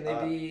 Can they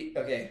be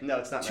okay? No,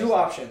 it's not. Two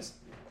options.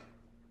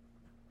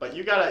 But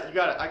you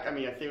gotta. I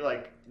mean, I feel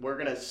like we're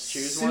gonna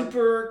choose one.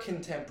 Super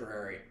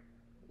contemporary,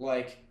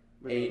 like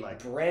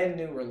brand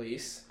new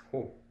release,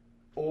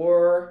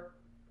 or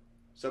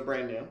so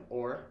brand new,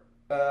 or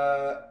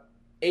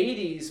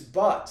 80s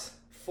but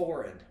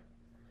foreign.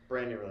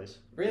 Brand new release.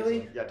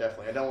 Really? Yeah,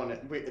 definitely. I don't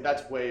want to.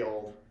 That's way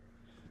old.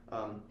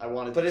 I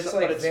wanted. But it's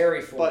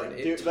very foreign.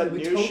 But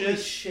new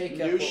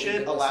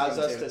shit allows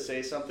us to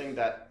say something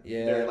that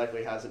very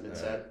likely hasn't been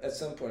said. At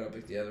some point, I'll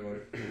pick the other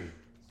one.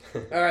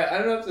 All right. I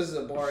don't know if this is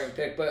a boring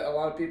pick, but a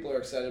lot of people are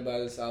excited by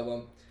this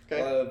album.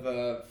 Okay. A lot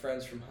of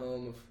friends from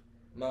home of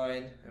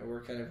mine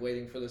were kind of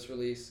waiting for this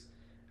release.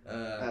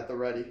 At the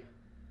ready.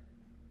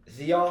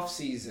 The Off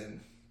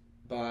Season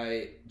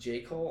by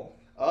J. Cole.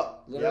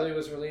 Literally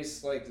was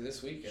released like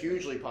this week.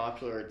 Hugely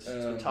popular. It's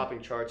been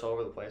topping charts all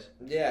over the place.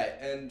 Yeah,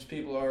 and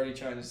people are already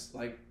trying to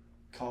like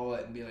call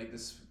it and be like,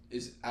 "This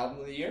is album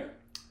of the year."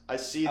 I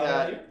see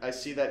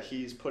that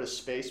he's put a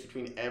space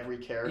between every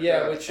character.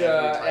 Yeah, which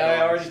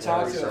I already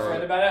talked to a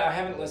friend about it. I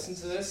haven't listened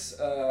to this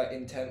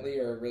intently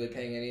or really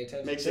paying any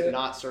attention. Makes it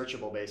not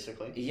searchable,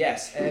 basically.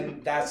 Yes,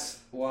 and that's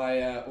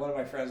why one of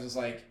my friends was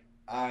like,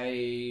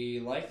 "I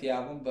like the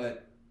album,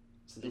 but."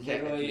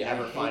 Literally,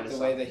 I hate the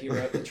way that he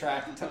wrote the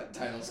track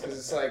titles because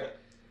it's like,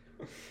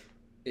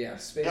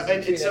 space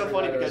between it's so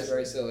funny because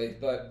very silly.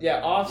 But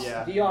The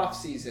Off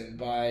Season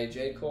by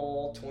J.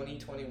 Cole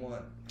 2021.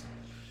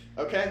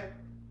 Okay,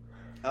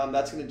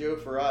 that's gonna do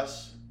it for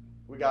us.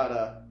 We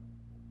got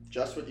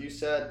Just What You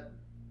Said,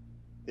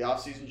 The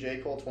Off Season J.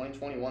 Cole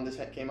 2021. This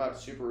came out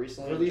super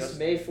recently. Released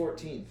May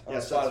 14th on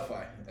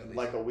Spotify. At least.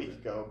 Like a week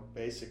ago,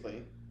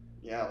 basically.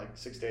 Yeah, like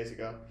 6 days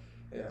ago.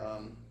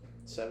 Yeah.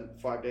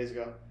 5 days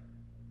ago.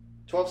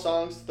 12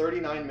 songs,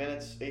 39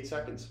 minutes, 8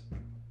 seconds.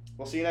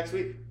 We'll see you next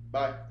week.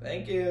 Bye.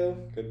 Thank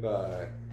you. Goodbye.